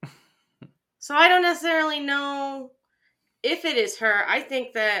 So I don't necessarily know if it is her. I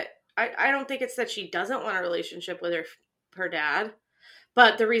think that I don't think it's that she doesn't want a relationship with her dad.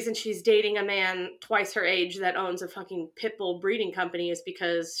 But the reason she's dating a man twice her age that owns a fucking pit bull breeding company is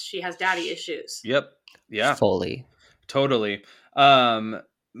because she has daddy issues. Yep. Yeah. Fully. Totally.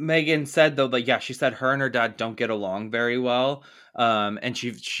 Megan said though, like, yeah, she said her and her dad don't get along very well. And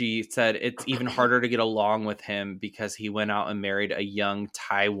she said it's even harder to get along with him because he went out and married a young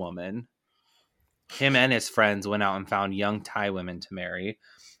Thai woman. Him and his friends went out and found young Thai women to marry.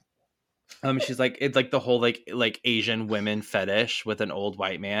 She's like, it's like the whole like Asian women fetish with an old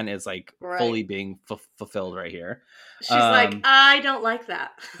white man is like fully Right. being fulfilled right here. She's like, I don't like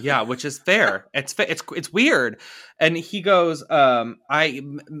that. Yeah, which is fair. It's weird. And he goes,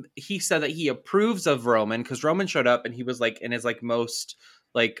 he said that he approves of Roman because Roman showed up and he was like in his like most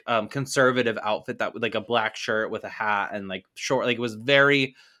like conservative outfit, that with like a black shirt with a hat and like short, like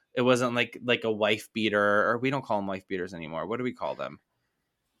it wasn't like a wife beater, or we don't call them wife beaters anymore. What do we call them?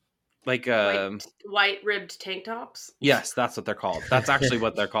 Like White ribbed tank tops. yes, that's what they're called. That's actually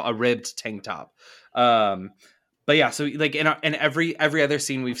what they're called, a ribbed tank top. But yeah, so like in every other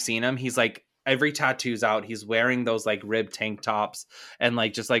scene we've seen him, he's like every tattoo's out. He's wearing those like ribbed tank tops and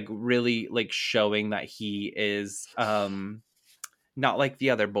like just like really like showing that he is not like the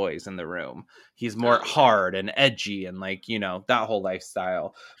other boys in the room. He's more hard and edgy and like, you know, that whole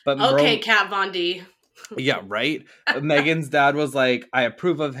lifestyle. But Okay, Kat Von D. yeah, right. Megan's dad was like, I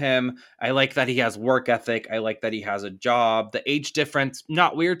approve of him. I like that he has work ethic. I like that he has a job. The age difference,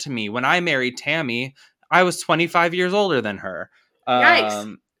 not weird to me. When I married Tammy, I was 25 years older than her.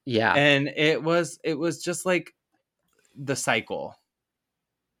 Yikes. Yeah. And it was just like the cycle.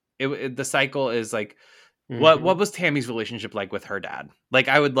 The cycle is like, what was Tammy's relationship like with her dad? Like,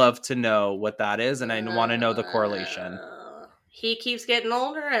 I would love to know what that is, and I want to know the correlation. He keeps getting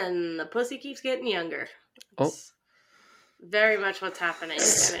older and the pussy keeps getting younger. It's very much what's happening.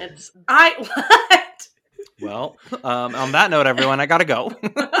 And it's what? Well, on that note, everyone, I gotta go.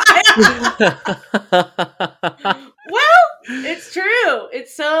 Well, it's true.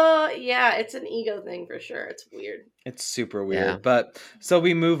 It's it's an ego thing for sure. It's weird. It's super weird. Yeah. But so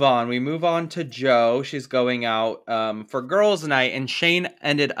we move on to Jo. She's going out for girls' night, and Shane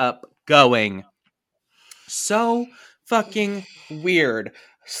ended up going. So fucking weird.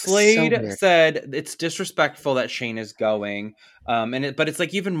 Slade So weird. said it's disrespectful that Shane is going. But it's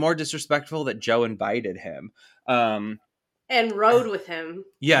like even more disrespectful that Jo invited him. And rode with him.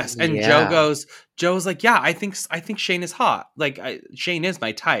 Yes, and Yeah. Joe's like, yeah, I think Shane is hot. Like Shane is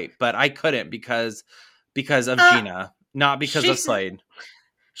my type, but I couldn't because of Gina, not because of Slade.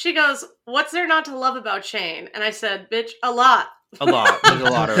 She goes, "What's there not to love about Shane?" And I said, "Bitch, a lot." A lot. There's a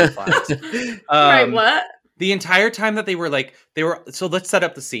lot of red flags. Right? What? The entire time that they were so let's set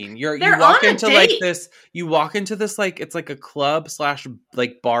up the scene. You They're walk on a into date. like this, you walk into this like it's like a club /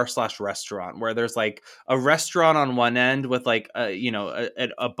 like bar / restaurant where there's like a restaurant on one end with like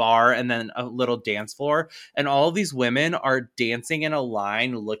a bar and then a little dance floor, and all of these women are dancing in a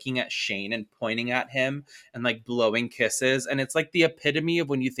line looking at Shane and pointing at him and like blowing kisses, and it's like the epitome of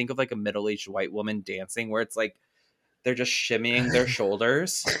when you think of like a middle-aged white woman dancing, where it's like they're just shimmying their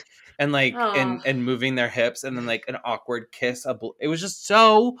shoulders and like and moving their hips, and then like an awkward kiss. It was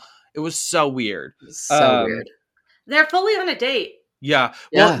so weird. So weird. They're fully on a date. Yeah.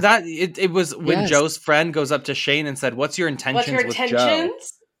 Well, that it was when Joe's friend goes up to Shane and said, "What's your intentions with Joe?"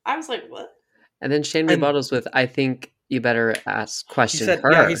 I was like, "What?" And then Shane rebuttals with, "I think you better question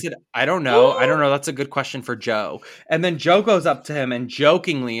her." Yeah, he said, I don't know. That's a good question for Joe. And then Joe goes up to him and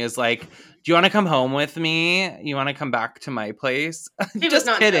jokingly is like, "Do you want to come home with me? You want to come back to my place?" Just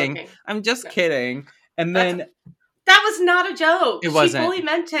kidding. Joking. I'm just kidding. And then that was not a joke. It wasn't. She fully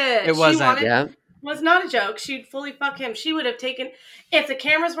meant it. It wasn't. It was not a joke. She'd fully fuck him. She would have taken, if the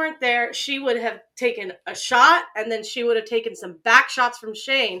cameras weren't there, she would have taken a shot, and then she would have taken some back shots from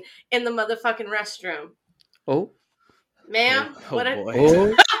Shane in the motherfucking restroom. Oh. Ma'am, Oh what a boy.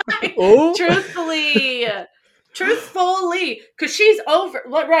 Oh, oh. truthfully, because she's over.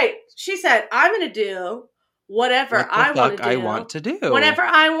 What? Right? She said, "I'm going to do whatever What the I want to fuck do, I want to do. whenever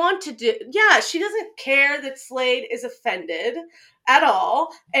I want to do." Yeah, she doesn't care that Slade is offended at all,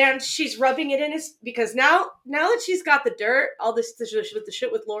 and she's rubbing it in his because now that she's got the dirt, all this the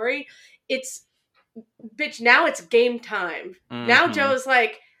shit with Lori, it's bitch. Now it's game time. Now Mhm. Joe's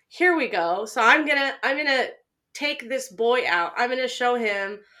like, here we go. So I'm gonna take this boy out. I'm gonna show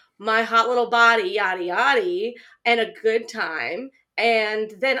him my hot little body, yada yada, and a good time.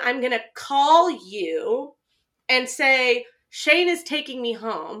 And then I'm gonna call you and say Shane is taking me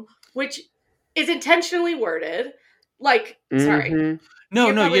home, which is intentionally worded. Like, sorry, Mm-hmm. No,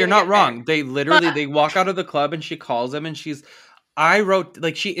 you're no, probably you're gonna not get there. wrong. They literally But they walk out of the club and she calls him and I wrote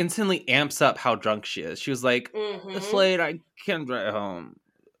like she instantly amps up how drunk she is. She was like, mhm. Slade, I can't drive home.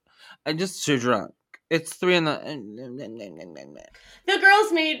 I'm just too drunk. It's 3 in the The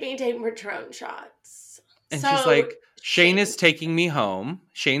girls made me take Patron shots. and So she's like, Shane is taking me home.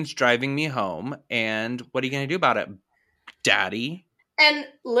 Shane's driving me home. And what are you gonna do about it, Daddy? And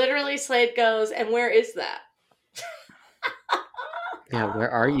literally Slade goes, and where is that? Yeah,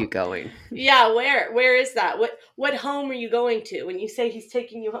 where are you going? Yeah, where is that? What home are you going to when you say he's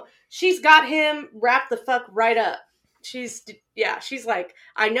taking you home? She's got him wrapped the fuck right up. She's like,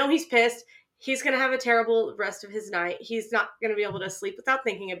 I know he's pissed. He's going to have a terrible rest of his night. He's not going to be able to sleep without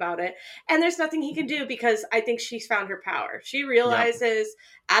thinking about it. And there's nothing he can do because I think she's found her power. She realizes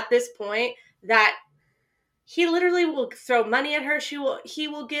at this point that he literally will throw money at her. He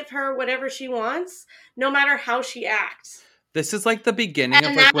will give her whatever she wants, no matter how she acts. This is like the beginning of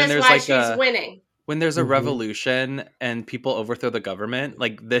And like that when is there's why like she's winning. when there's a Mhm. revolution and people overthrow the government,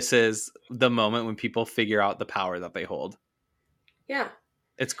 like this is the moment when people figure out the power that they hold. Yeah.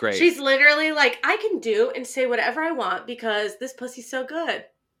 It's great. She's literally like, I can do and say whatever I want because this pussy's so good.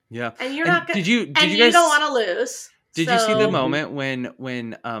 Yeah. And you're And not gonna did you and guys you don't want to lose. did you see the So moment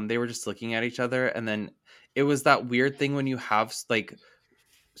when they were just looking at each other and then it was that weird thing when you have like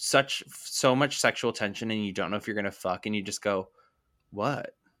so much sexual tension and you don't know if you're gonna fuck and you just go,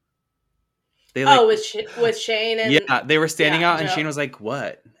 what? They like with Shane and yeah, they were standing out and Joe. Shane was like,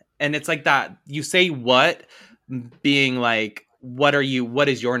 what? And it's like that. You say what being like, what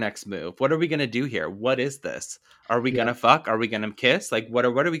is your next move? What are we gonna do here? What is this? Are we gonna fuck? Are we gonna kiss? Like what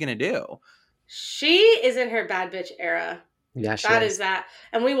are we gonna do? She is in her bad bitch era. Yeah, she That is. is that.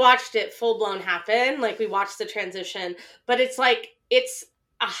 And we watched it full blown happen. Like we watched the transition. But it's like it's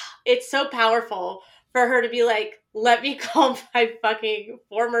so powerful for her to be like, let me call my fucking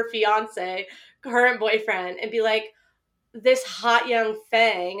former fiance, current boyfriend, and be like, this hot young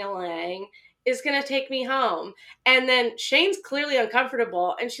Fang-a-lang is gonna take me home. And then Shane's clearly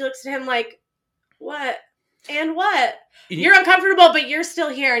uncomfortable, and she looks at him like, what? And what? You're uncomfortable, but you're still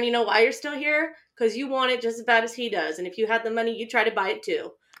here. And you know why you're still here? Because you want it just as bad as he does. And if you had the money, you'd try to buy it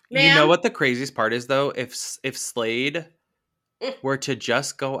too. Ma'am? You know what the craziest part is though? If Slade were to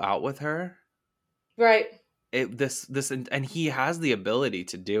just go out with her, right. And he has the ability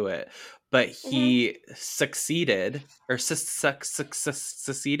to do it, but he succeeded or seceded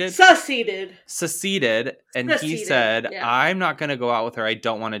and he said, yeah. I'm not going to go out with her. I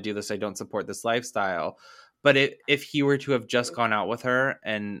don't want to do this. I don't support this lifestyle. But if he were to have just gone out with her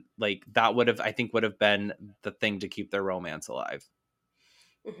and like that would have been the thing to keep their romance alive.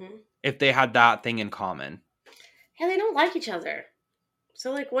 Mm-hmm. If they had that thing in common. Yeah, they don't like each other.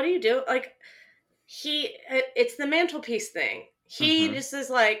 So like, what do you do? Like it's the mantelpiece thing. He just is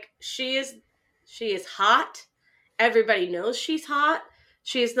like, she is hot. Everybody knows she's hot.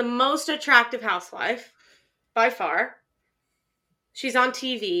 She is the most attractive housewife by far. She's on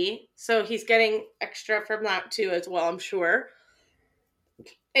TV, so he's getting extra from that too as well, I'm sure.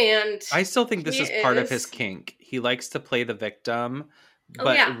 And I still think this is part of his kink. He likes to play the victim,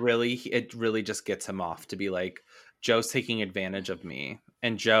 but really it really just gets him off to be like, Joe's taking advantage of me.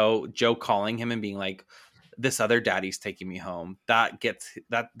 And Joe calling him and being like, this other daddy's taking me home. That gets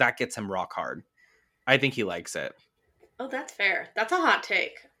him rock hard. I think he likes it. Oh, that's fair. That's a hot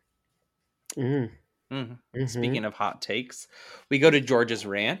take. Speaking of hot takes, we go to George's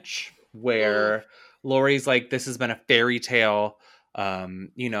ranch where Lori's like, this has been a fairy tale.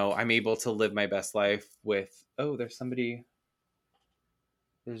 I'm able to live my best life with, something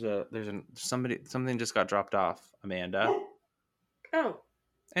just got dropped off, Amanda. Oh.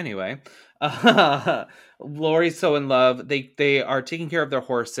 Anyway, Lori's so in love. They are taking care of their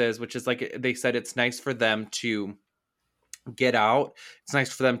horses, which is like they said, it's nice for them to get out. It's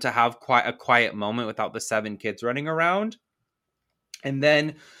nice for them to have a quiet moment without the 7 kids running around. And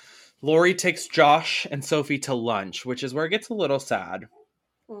then Lori takes Josh and Sophie to lunch, which is where it gets a little sad.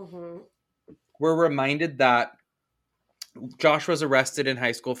 Mm-hmm. We're reminded that Josh was arrested in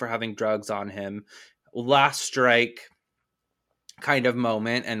high school for having drugs on him. Last strike kind of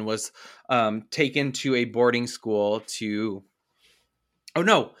moment, and was taken to a boarding school to... Oh,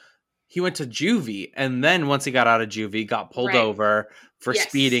 no. He went to juvie, and then once he got out of juvie, got pulled Right. over for Yes.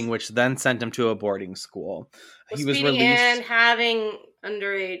 speeding, which then sent him to a boarding school. Well, He was speeding released. and having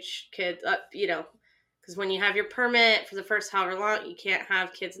underage kids, because when you have your permit for the first however long, you can't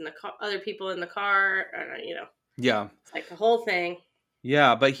have kids in the car, other people in the car, Yeah. It's like the whole thing.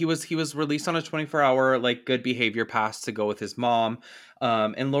 Yeah, but he was released on a 24-hour like good behavior pass to go with his mom.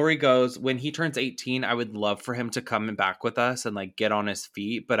 And Lori goes, when he turns 18, I would love for him to come back with us and like get on his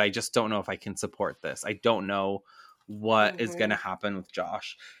feet, but I just don't know if I can support this. I don't know what is going to happen with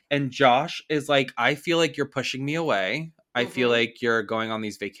Josh. And Josh is like, I feel like you're pushing me away. I feel like you're going on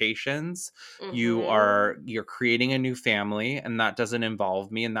these vacations. You're creating a new family, and that doesn't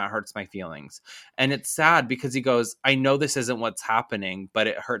involve me, and that hurts my feelings. And it's sad because he goes, I know this isn't what's happening, but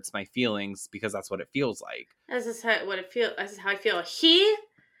it hurts my feelings because that's what it feels like. This is how I feel.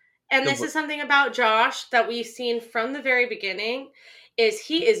 This is something about Josh that we've seen from the very beginning, is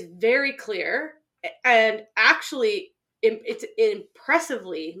he is very clear and actually it's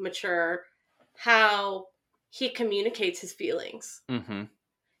impressively mature how he communicates his feelings. Mm-hmm.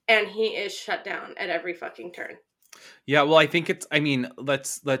 And he is shut down at every fucking turn. Yeah, well, I think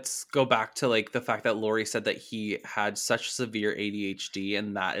let's go back to like the fact that Lori said that he had such severe ADHD,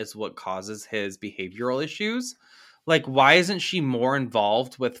 and that is what causes his behavioral issues. Like, why isn't she more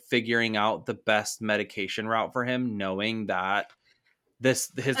involved with figuring out the best medication route for him, knowing that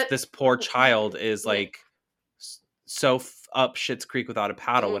this poor child is like so up Schitt's Creek without a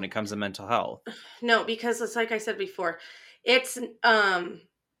paddle when it comes to mental health? No, because it's like I said before, it's I'm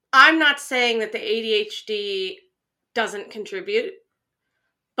not saying that the ADHD doesn't contribute,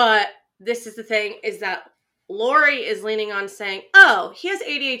 but this is the thing, is that Lori is leaning on saying, oh, he has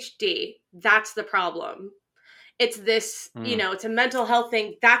ADHD. That's the problem. It's this, it's a mental health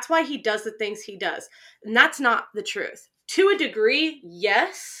thing. That's why he does the things he does. And that's not the truth. To a degree,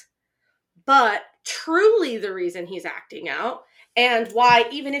 yes, but truly the reason he's acting out and why,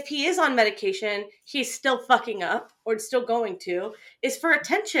 even if he is on medication, he's still fucking up or still going to, is for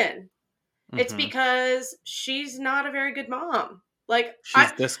attention. It's because she's not a very good mom. Like,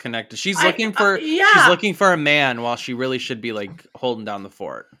 she's disconnected. She's looking for a man while she really should be like holding down the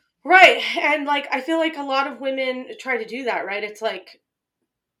fort. Right. And like, I feel like a lot of women try to do that, right? It's like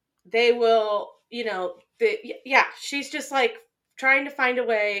they will, she's just like trying to find a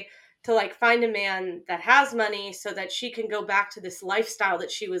way to like find a man that has money so that she can go back to this lifestyle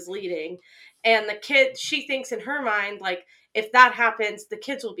that she was leading. And the kid, she thinks in her mind, like, if that happens, the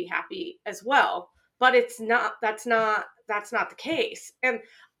kids will be happy as well. But it's not, that's not the case. And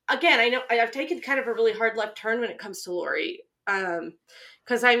again, I know I've taken kind of a really hard left turn when it comes to Lori.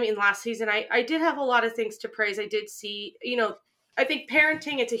 Because last season, I did have a lot of things to praise. I did see, I think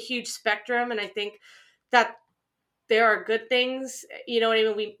parenting, it's a huge spectrum. And I think that there are good things, you know what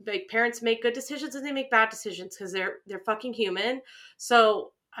I mean? Parents make good decisions and they make bad decisions because they're fucking human.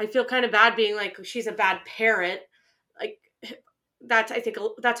 So I feel kind of bad being like, she's a bad parent. Like, I think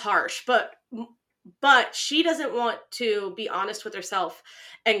that's harsh, but she doesn't want to be honest with herself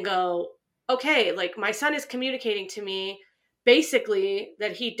and go, okay, like, my son is communicating to me basically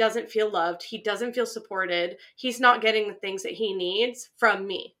that he doesn't feel loved. He doesn't feel supported. He's not getting the things that he needs from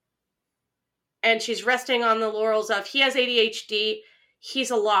me. And she's resting on the laurels of, he has ADHD.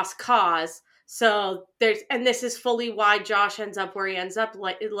 He's a lost cause. So this is fully why Josh ends up where he ends up,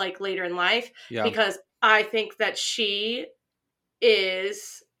 like later in life, because I think that she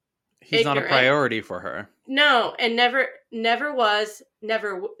is he's ignorant. Not a priority for her. No, and never was,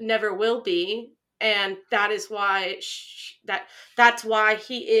 never will be. And that is why that's why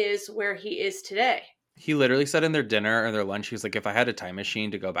he is where he is today. He literally said in their dinner or their lunch, he was like, if I had a time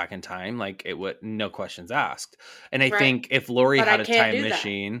machine to go back in time, like, it would, no questions asked. And I think if Lori had a time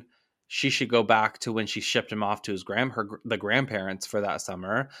machine, she should go back to when she shipped him off to his the grandparents for that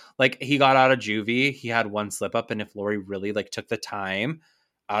summer. Like, he got out of juvie, he had one slip up, and if Lori really like took the time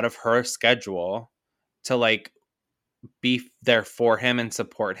out of her schedule to like be there for him and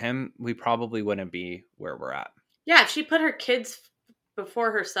support him, we probably wouldn't be where we're at. Yeah, if she put her kids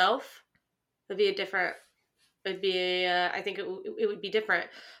before herself, I think it would be different,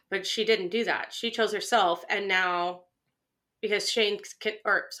 but she didn't do that. She chose herself. And now, because Shane,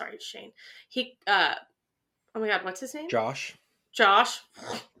 he, oh my God, what's his name? Josh.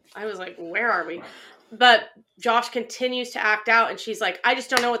 I was like, where are we? But Josh continues to act out, and she's like, I just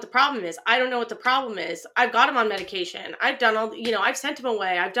don't know what the problem is. I don't know what the problem is. I've got him on medication. I've done all, I've sent him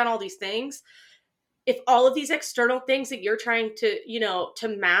away. I've done all these things. If all of these external things that you're trying to, to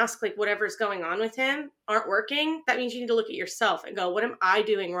mask, like whatever's going on with him, aren't working, that means you need to look at yourself and go, what am I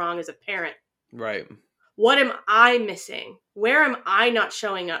doing wrong as a parent? Right. What am I missing? Where am I not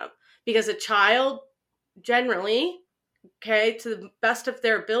showing up? Because a child generally, okay, to the best of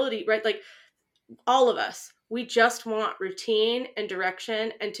their ability, right? Like, all of us, we just want routine and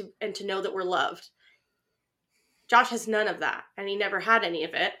direction and to know that we're loved. Josh has none of that, and he never had any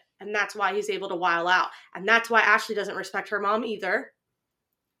of it, and that's why he's able to while out. And that's why Ashley doesn't respect her mom either.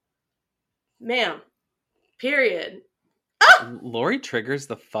 Ma'am. Period. Ah! Lori triggers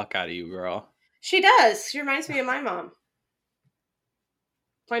the fuck out of you, girl. She does. She reminds me of my mom.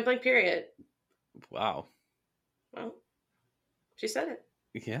 Point blank period. Wow. Well, she said it.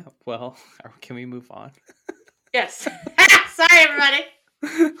 Yeah, well, can we move on? Yes. Sorry, everybody.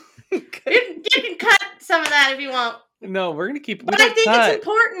 You can cut some of that if you want. No, we're gonna keep. But I think it's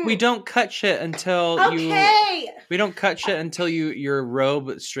important. We don't cut shit until We don't cut shit until your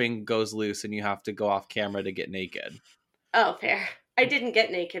robe string goes loose and you have to go off camera to get naked. Oh, fair. I didn't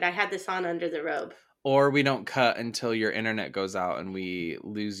get naked. I had this on under the robe. Or we don't cut until your internet goes out and we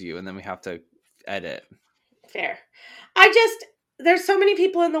lose you, and then we have to edit. Fair. There's so many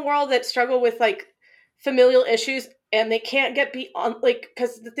people in the world that struggle with like familial issues, and they can't get beyond, like,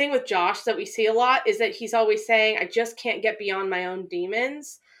 because the thing with Josh that we see a lot is that he's always saying, I just can't get beyond my own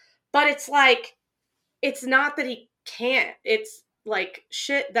demons. But it's like, it's not that he can't. It's like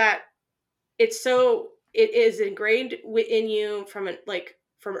shit that it is ingrained within you from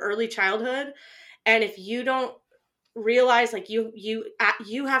early childhood. And if you don't realize, like, you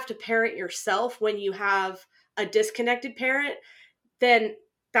have to parent yourself when you have a disconnected parent, then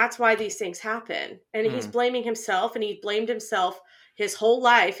that's why these things happen. And he's blaming himself, and he blamed himself his whole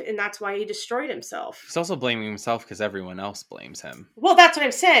life, and that's why he destroyed himself. He's also blaming himself because everyone else blames him. Well, that's what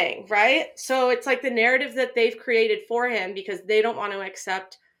I'm saying, right? So it's like the narrative that they've created for him because they don't want to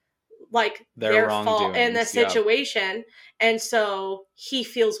accept like their fault in the situation. Yeah. And so he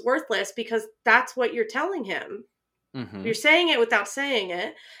feels worthless because that's what you're telling him. Mm-hmm. You're saying it without saying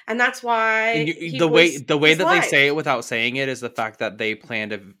it, and that's why the way that they say it without saying it is the fact that they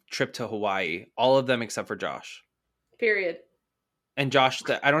planned a trip to Hawaii, all of them except for Josh. Period. And Josh,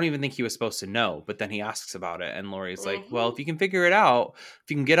 I don't even think he was supposed to know, but then he asks about it, and Lori's like, "Well, if you can figure it out, if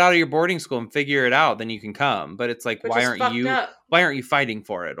you can get out of your boarding school and figure it out, then you can come." But it's like, why aren't you fighting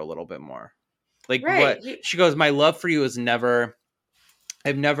for it a little bit more? Like, right. What she goes, my love for you is never.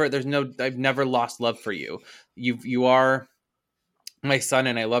 I've never lost love for you. You are my son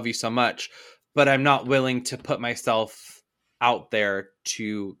and I love you so much, but I'm not willing to put myself out there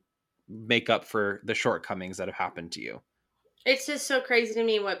to make up for the shortcomings that have happened to you. It's just so crazy to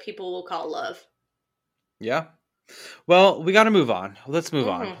me what people will call love. Yeah. Well, we got to move on. Let's move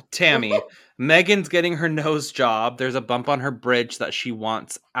on. Tammy, Megan's getting her nose job. There's a bump on her bridge that she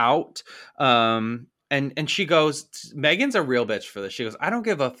wants out. And she goes, Megan's a real bitch for this. She goes, I don't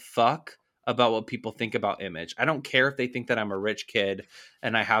give a fuck about what people think about image. I don't care if they think that I'm a rich kid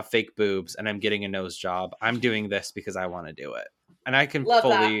and I have fake boobs and I'm getting a nose job. I'm doing this because I want to do it. And I can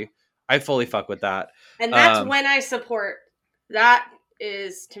fully fuck with that. And that's when I support. That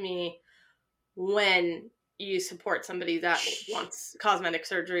is, to me, when you support somebody that wants cosmetic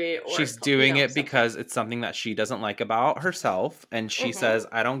surgery. Or she's doing it because it's something that she doesn't like about herself. And she says,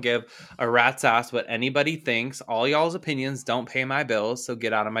 I don't give a rat's ass what anybody thinks. All y'all's opinions don't pay my bills, so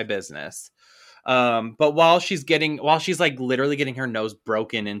get out of my business. But while she's like literally getting her nose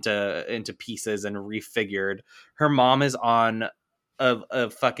broken into pieces and refigured, her mom is on a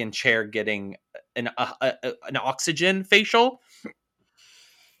fucking chair getting an oxygen facial.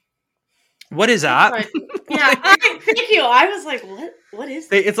 What is that? Yeah, thank you. I was like, what is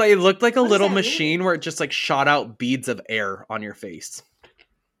that? It's like, it looked like a little machine where it just like shot out beads of air on your face.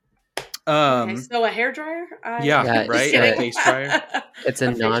 Okay, so a hairdryer? Yeah, right? A face dryer. It's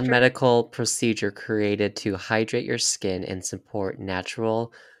a non-medical procedure created to hydrate your skin and support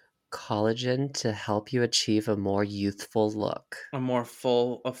natural collagen to help you achieve a more youthful look. A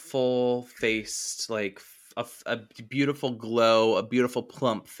full-faced, like a beautiful glow, a beautiful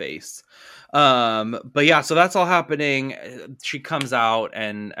plump face. But yeah, so that's all happening. She comes out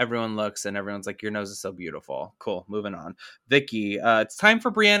and everyone looks and everyone's like, your nose is so beautiful. Cool. Moving on. Vicky, it's time for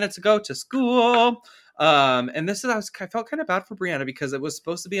Brianna to go to school. And I felt kind of bad for Brianna because it was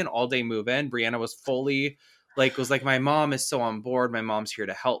supposed to be an all-day move-in. Brianna was fully like was like, my mom is so on board. My mom's here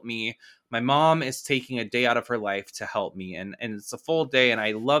to help me. My mom is taking a day out of her life to help me, and it's a full day, and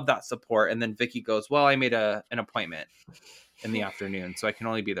I love that support. And then Vicky goes, well, I made an appointment in the afternoon, so I can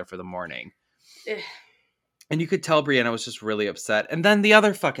only be there for the morning. And you could tell Brianna was just really upset. And then the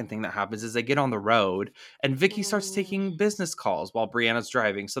other fucking thing that happens is they get on the road and Vicky starts taking business calls while Brianna's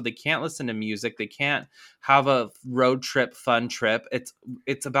driving. So they can't listen to music. They can't have a road trip, fun trip.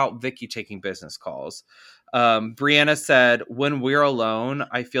 It's about Vicky taking business calls. Brianna said, when we're alone,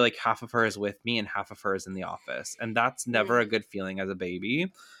 I feel like half of her is with me and half of her is in the office. And that's never a good feeling as a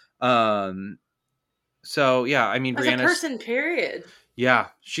baby. So yeah, I mean, as Brianna's a person, period. Yeah,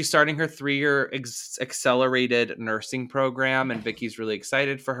 she's starting her 3-year accelerated nursing program, and Vicky's really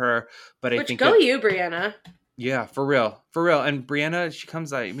excited for her. But I think you, Brianna. Yeah, for real. And Brianna, she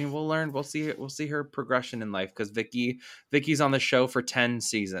comes out. I mean, we'll see her progression in life because Vicky's on the show for 10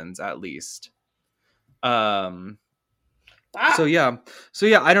 seasons at least. Wow. So yeah,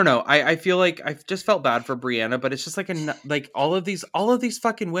 I don't know. I feel like I've just felt bad for Brianna, but it's just like all of these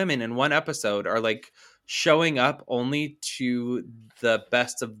fucking women in one episode are like showing up only to the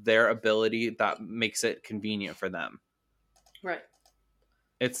best of their ability that makes it convenient for them. Right.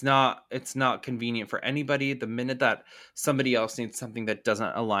 It's not convenient for anybody. The minute that somebody else needs something that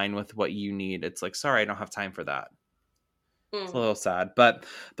doesn't align with what you need, it's like, sorry, I don't have time for that. It's a little sad. But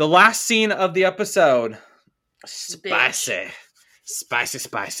the last scene of the episode, spicy.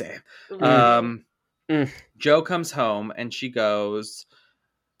 Jo comes home and she goes,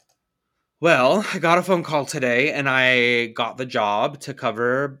 well, I got a phone call today and I got the job to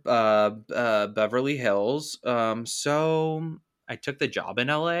cover Beverly Hills. So I took the job in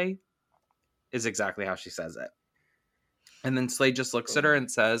LA, is exactly how she says it. And then Slade just looks at her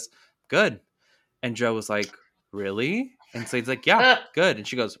and says, good. And Jo was like, really? And Slade's like, yeah, good. And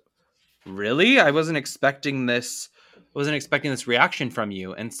she goes, really? I wasn't expecting this reaction from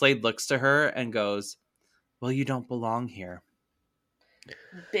you. And Slade looks to her and goes, well, you don't belong here.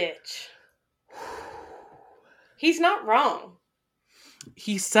 Bitch. He's not wrong.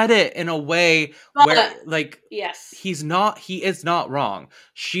 He said it in a way where, like, yes, he is not wrong.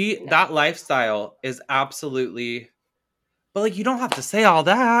 That lifestyle is absolutely, but like, you don't have to say all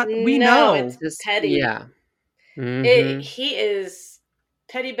that. We know. It's just petty. Yeah. Mm-hmm. He is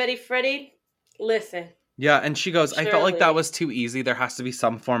petty Betty Freddy. Listen. Yeah, and she goes, I felt like that was too easy. There has to be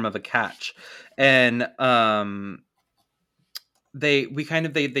some form of a catch. And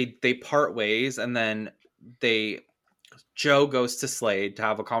they part ways, and then Jo goes to Slade to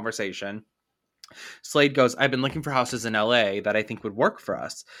have a conversation. Slade goes, I've been looking for houses in LA that I think would work for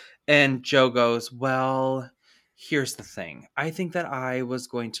us. And Jo goes, well, here's the thing. I think that I was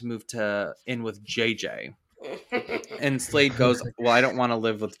going to move in with JJ. And Slade goes, well, I don't want to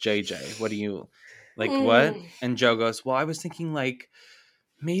live with JJ. What do you, like, what? And Jo goes, well, I was thinking, like,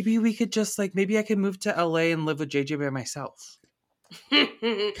 maybe we could just, like, maybe I could move to LA and live with JJ by myself.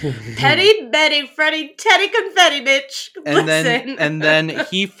 Petty Betty Freddy Teddy confetti, bitch. And then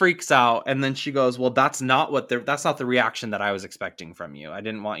he freaks out, and then she goes, well, that's not the reaction that I was expecting from you. I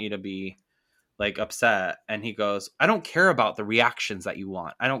didn't want you to be like upset. And he goes, I don't care about the reactions that you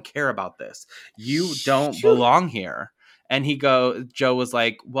want. I don't care about this. You don't belong here. And Jo was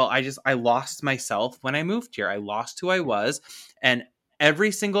like, well, I lost myself when I moved here. I lost who I was. And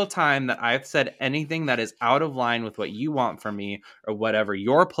every single time that I've said anything that is out of line with what you want from me or whatever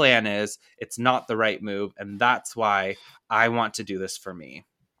your plan is, it's not the right move. And that's why I want to do this for me.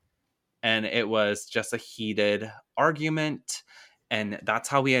 And it was just a heated argument. And that's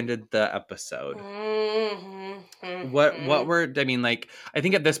how we ended the episode. I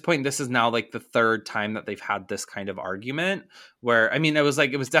think at this point, this is now like the third time that they've had this kind of argument where, I mean, it was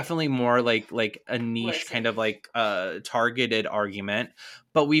definitely more like a niche kind of like targeted argument,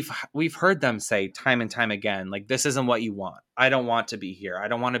 but we've heard them say time and time again, like, this isn't what you want. I don't want to be here. I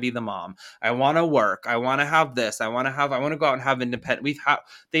don't want to be the mom. I want to work. I want to have this. I want to go out and have independent.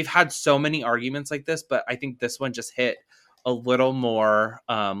 They've had so many arguments like this, but I think this one just hit a little more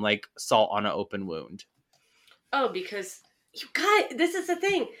like salt on an open wound. Oh, because you got, this is the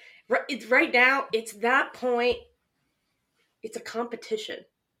thing. Right now, it's that point. It's a competition.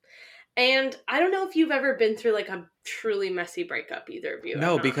 And I don't know if you've ever been through like a truly messy breakup, either of you.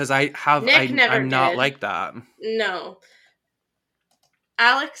 No, because I have. I'm not like that. No.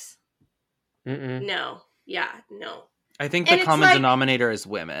 Alex? Mm-mm. No. Yeah, no. I think the common denominator is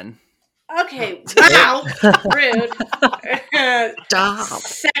women. Okay, wow, rude. Stop.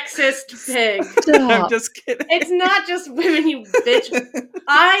 Sexist pig. Stop. I'm just kidding. It's not just women, you bitch.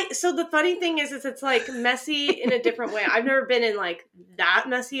 So the funny thing is it's like messy in a different way. I've never been in like that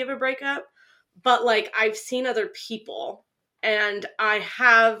messy of a breakup, but like I've seen other people and I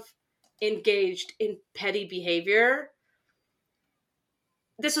have engaged in petty behavior.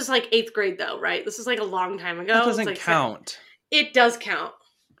 This was like 8th grade though, right? This is like a long time ago. That doesn't like count. It does count.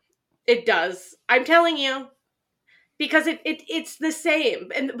 It does. I'm telling you. Because it's the same.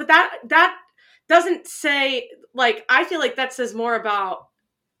 But that doesn't say, like, I feel like that says more about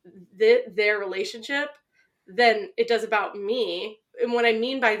their relationship than it does about me. And what I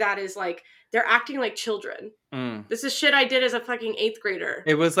mean by that is, like, they're acting like children. This is shit I did as a fucking 8th grader.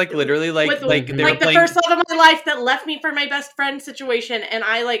 It was like literally like With, like they like were the playing... first love of my life that left me for my best friend situation, and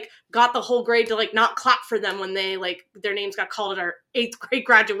I like got the whole grade to like not clap for them when they like their names got called at our 8th grade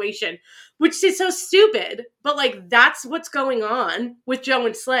graduation, which is so stupid. But like that's what's going on with Joe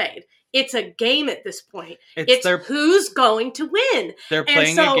and Slade. It's a game at this point. It's who's going to win. They're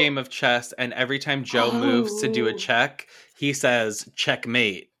playing a game of chess, and every time Joe moves to do a check, he says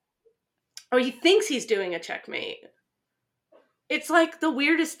checkmate. Or he thinks he's doing a checkmate. It's like the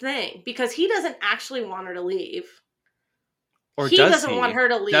weirdest thing because he doesn't actually want her to leave. Or he doesn't want her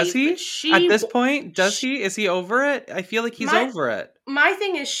to leave. Does he? But she, at this point, does he? Is he over it? I feel like he's over it. My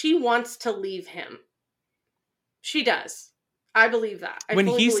thing is she wants to leave him. She does. I believe that. When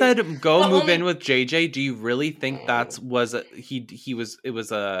he said go move in with JJ, do you really think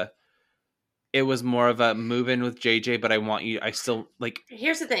it was more of a move in with JJ, but I still like...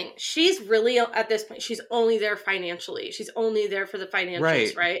 Here's the thing. She's really, at this point, she's only there financially. She's only there for the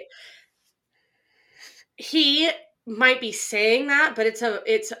financials, right? He might be saying that, but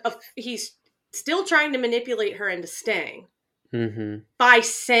he's still trying to manipulate her into staying. By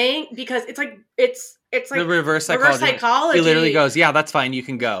saying, because it's like the reverse psychology. He literally goes, yeah, that's fine, you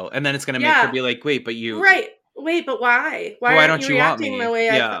can go. And then it's going to make her be like, wait, but you... Right. Wait, but why? Why don't you want me? The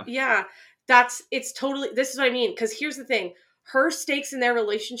way it's totally, this is what I mean. Because here's the thing. Her stakes in their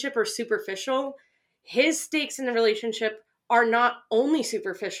relationship are superficial. His stakes in the relationship are not only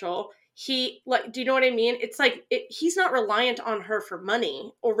superficial. Do you know what I mean? It's like, he's not reliant on her for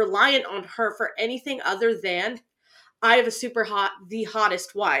money or reliant on her for anything other than, I have the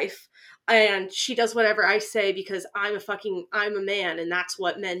hottest wife, and she does whatever I say because I'm a man, and that's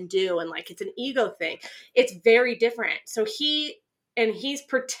what men do, and like it's an ego thing. It's very different. So he's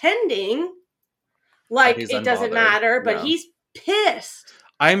pretending like it doesn't matter, but he's pissed.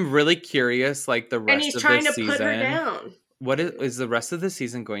 I'm really curious, like the rest of the season. And he's trying to put her down. What is the rest of the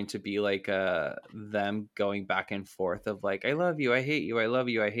season going to be like? Them going back and forth of like, I love you, I hate you, I love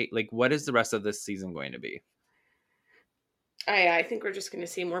you, I hate. Like, what is the rest of this season going to be? I think we're just going to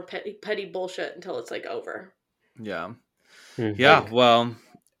see more petty bullshit until it's like over. Yeah. Yeah. Well,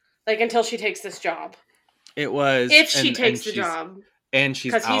 like until she takes this job. It was if she takes the job, and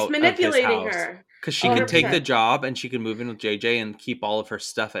she's out he's manipulating her. Because she could take the job and she could move in with JJ and keep all of her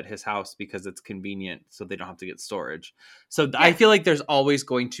stuff at his house because it's convenient, so they don't have to get storage. So I feel like there's always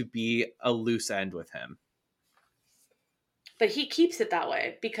going to be a loose end with him. But he keeps it that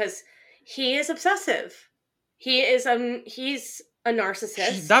way because he is obsessive. He's a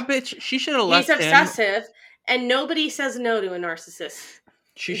narcissist. That bitch, she should have left him. He's obsessive, and nobody says no to a narcissist.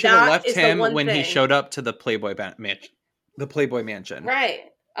 She should have left him when he showed up to the Playboy Mansion. Right,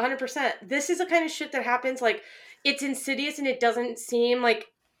 100%. This is the kind of shit that happens. Like, it's insidious, and it doesn't seem like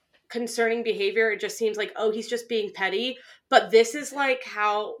concerning behavior. It just seems like, oh, he's just being petty. But this is like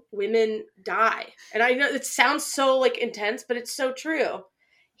how women die. And I know it sounds so like intense, but it's so true.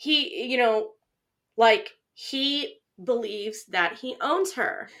 He believes that he owns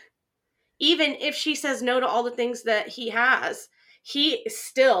her. Even if she says no to all the things that he has, he's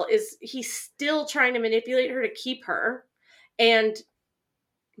still trying to manipulate her to keep her. And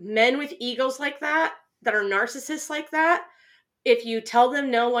men with egos like that are narcissists like that, if you tell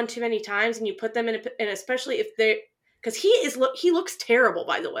them no one too many times and you put them in especially if because he looks terrible,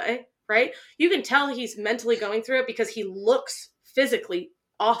 by the way, right? You can tell he's mentally going through it because he looks physically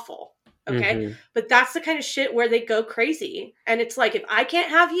awful. Okay. But that's the kind of shit where they go crazy. And it's like, if I can't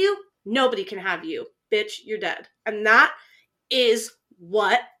have you, nobody can have you. Bitch, you're dead. And that is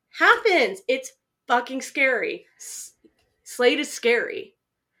what happens. It's fucking scary. Slade is scary.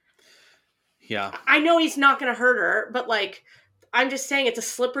 Yeah. I know he's not going to hurt her, but like, I'm just saying it's a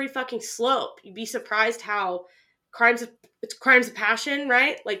slippery fucking slope. You'd be surprised how crimes of passion,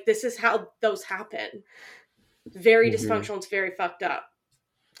 right? Like, this is how those happen. Very dysfunctional. It's very fucked up.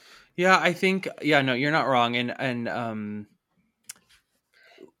 Yeah, I think, no, you're not wrong. And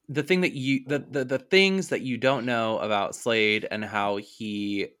the thing that the things that you don't know about Slade and how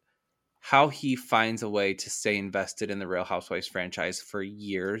he finds a way to stay invested in the Real Housewives franchise for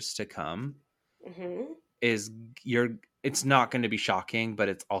years to come is it's not going to be shocking, but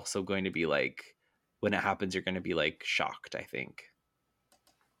it's also going to be like, when it happens, you're going to be like shocked, I think.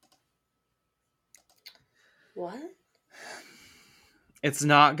 What? It's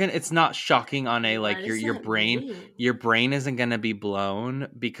not shocking on a like What your does that brain. mean? Your brain isn't going to be blown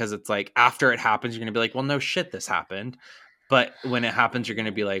because it's like after it happens, you're going to be like, well, no shit, this happened. But when it happens, you're going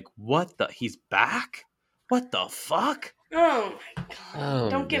to be like, what the? He's back? What the fuck? Oh my god! Oh,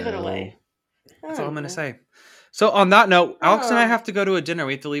 Don't give it no. away. That's all I'm going to Oh. say. So on that note, Alex and I Oh. have to go to a dinner.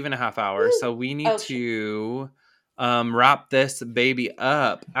 We have to leave in a half hour. Woo. So we need Oh, to wrap this baby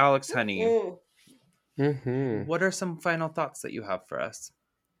up. Alex, honey, Mm. Mm-hmm. what are some final thoughts that you have for us?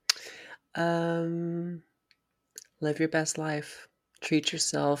 Live your best life. Treat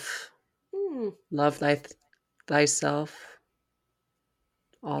yourself. Mm. Love thyself.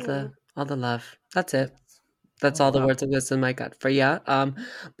 All the love. That's it. That's Oh, all the wow. words of wisdom I got for you.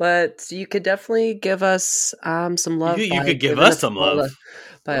 But you could definitely give us some love. You by could give giving us a some follow- love.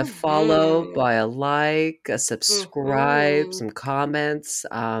 by a follow, Mhm. by a like, a subscribe, Mhm. some comments.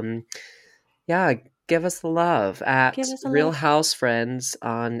 Yeah, give us the love at Give us the Real love. House Friends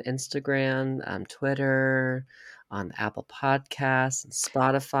on Instagram, Twitter, on Apple Podcasts and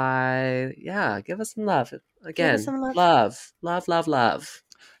Spotify. Yeah, give us some love. Again, some love. love.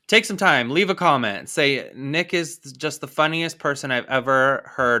 Take some time, leave a comment. Say, Nick is just the funniest person I've ever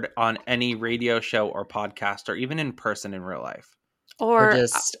heard on any radio show or podcast or even in person in real life. Or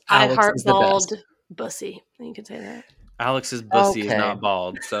just I Alex heart is the bald best. bussy. You can say that. Alex's bussy is Okay. not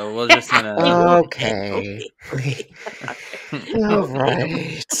bald, so we're just gonna... Okay. All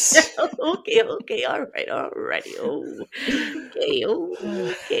right. Okay, alrighty.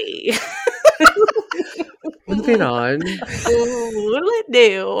 Okay. Moving on. What'll it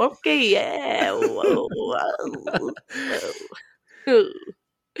do? Okay, yeah. Whoa.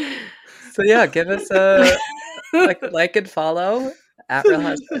 So yeah, give us a like and follow at Real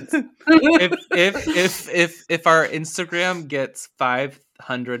Husbands. if our Instagram gets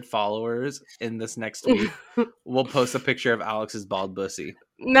 500 followers in this next week, we'll post a picture of Alex's bald bussy.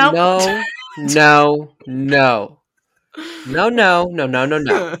 Nope. No.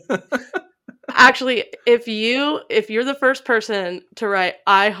 Actually, if you're the first person to write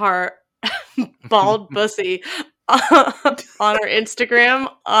 "I heart bald bussy" on our Instagram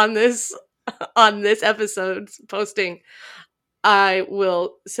on this episode's posting, I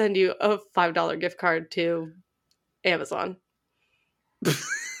will send you a $5 gift card to Amazon.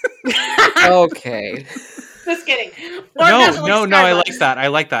 Okay. Just kidding. No, I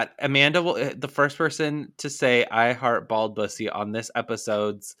like that. Amanda will the first person to say "I heart bald bussy" on this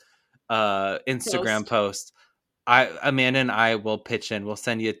episode's Instagram post. Amanda and I will pitch in. We'll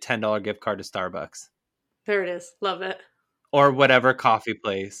send you a $10 gift card to Starbucks. There it is. Love it. Or whatever coffee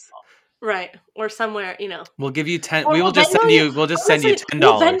place. Right. Or somewhere, We'll give you 10. Or We will we'll just Venmo send you- you. We'll just send you honestly,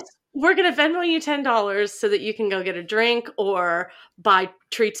 $10. we're going to Venmo you $10 so that you can go get a drink or buy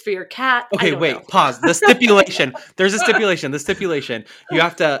treats for your cat. I Okay, don't wait, know. pause. The stipulation. There's a stipulation. The stipulation. You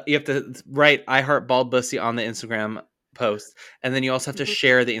have to write "I heart bald bussy" on the Instagram post, and then you also have to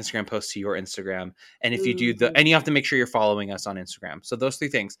share the Instagram post to your Instagram. And if you do and you have to make sure you're following us on Instagram. So those three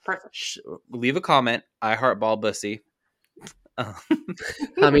things. Perfect. Leave a comment. "I heart bald bussy." How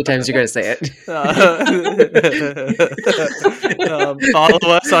many times are you going to say it? Follow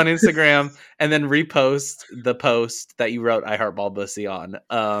us on Instagram and then repost the post that you wrote "I heart bald bussy" on.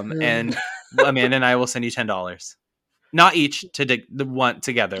 And Amanda and I will send you $10. Not each, the one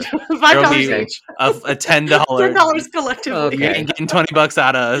together. $5 each. A $10. $10 collectively. Okay. You ain't getting $20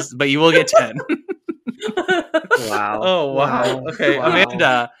 out of us, but you will get 10. Wow. Oh wow. Okay, Wow.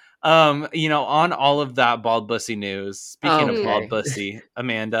 Amanda. On all of that bald bussy news. Speaking of Okay. bald bussy,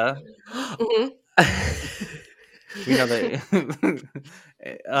 Amanda, Mhm. we know that.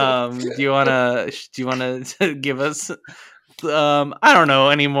 Do you wanna give us? I don't know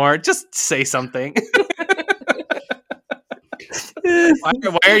anymore. Just say something. Why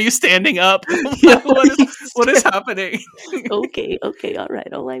are you standing up? What is happening? Okay, all right.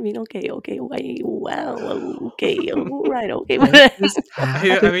 Oh, I mean, okay, wait, wow, okay, all right, okay.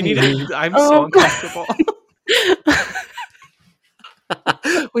 I'm so uncomfortable.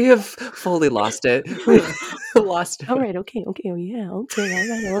 We have fully lost it. Lost it. All right, okay, oh, yeah, okay, all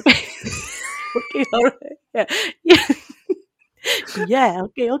right, okay. Okay, all right, yeah. Yeah,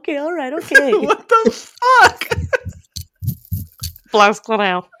 okay, all right, okay. What the fuck? Blouse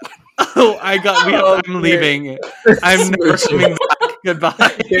now. Oh, I'm leaving. I'm never coming back.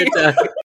 Goodbye. You're done.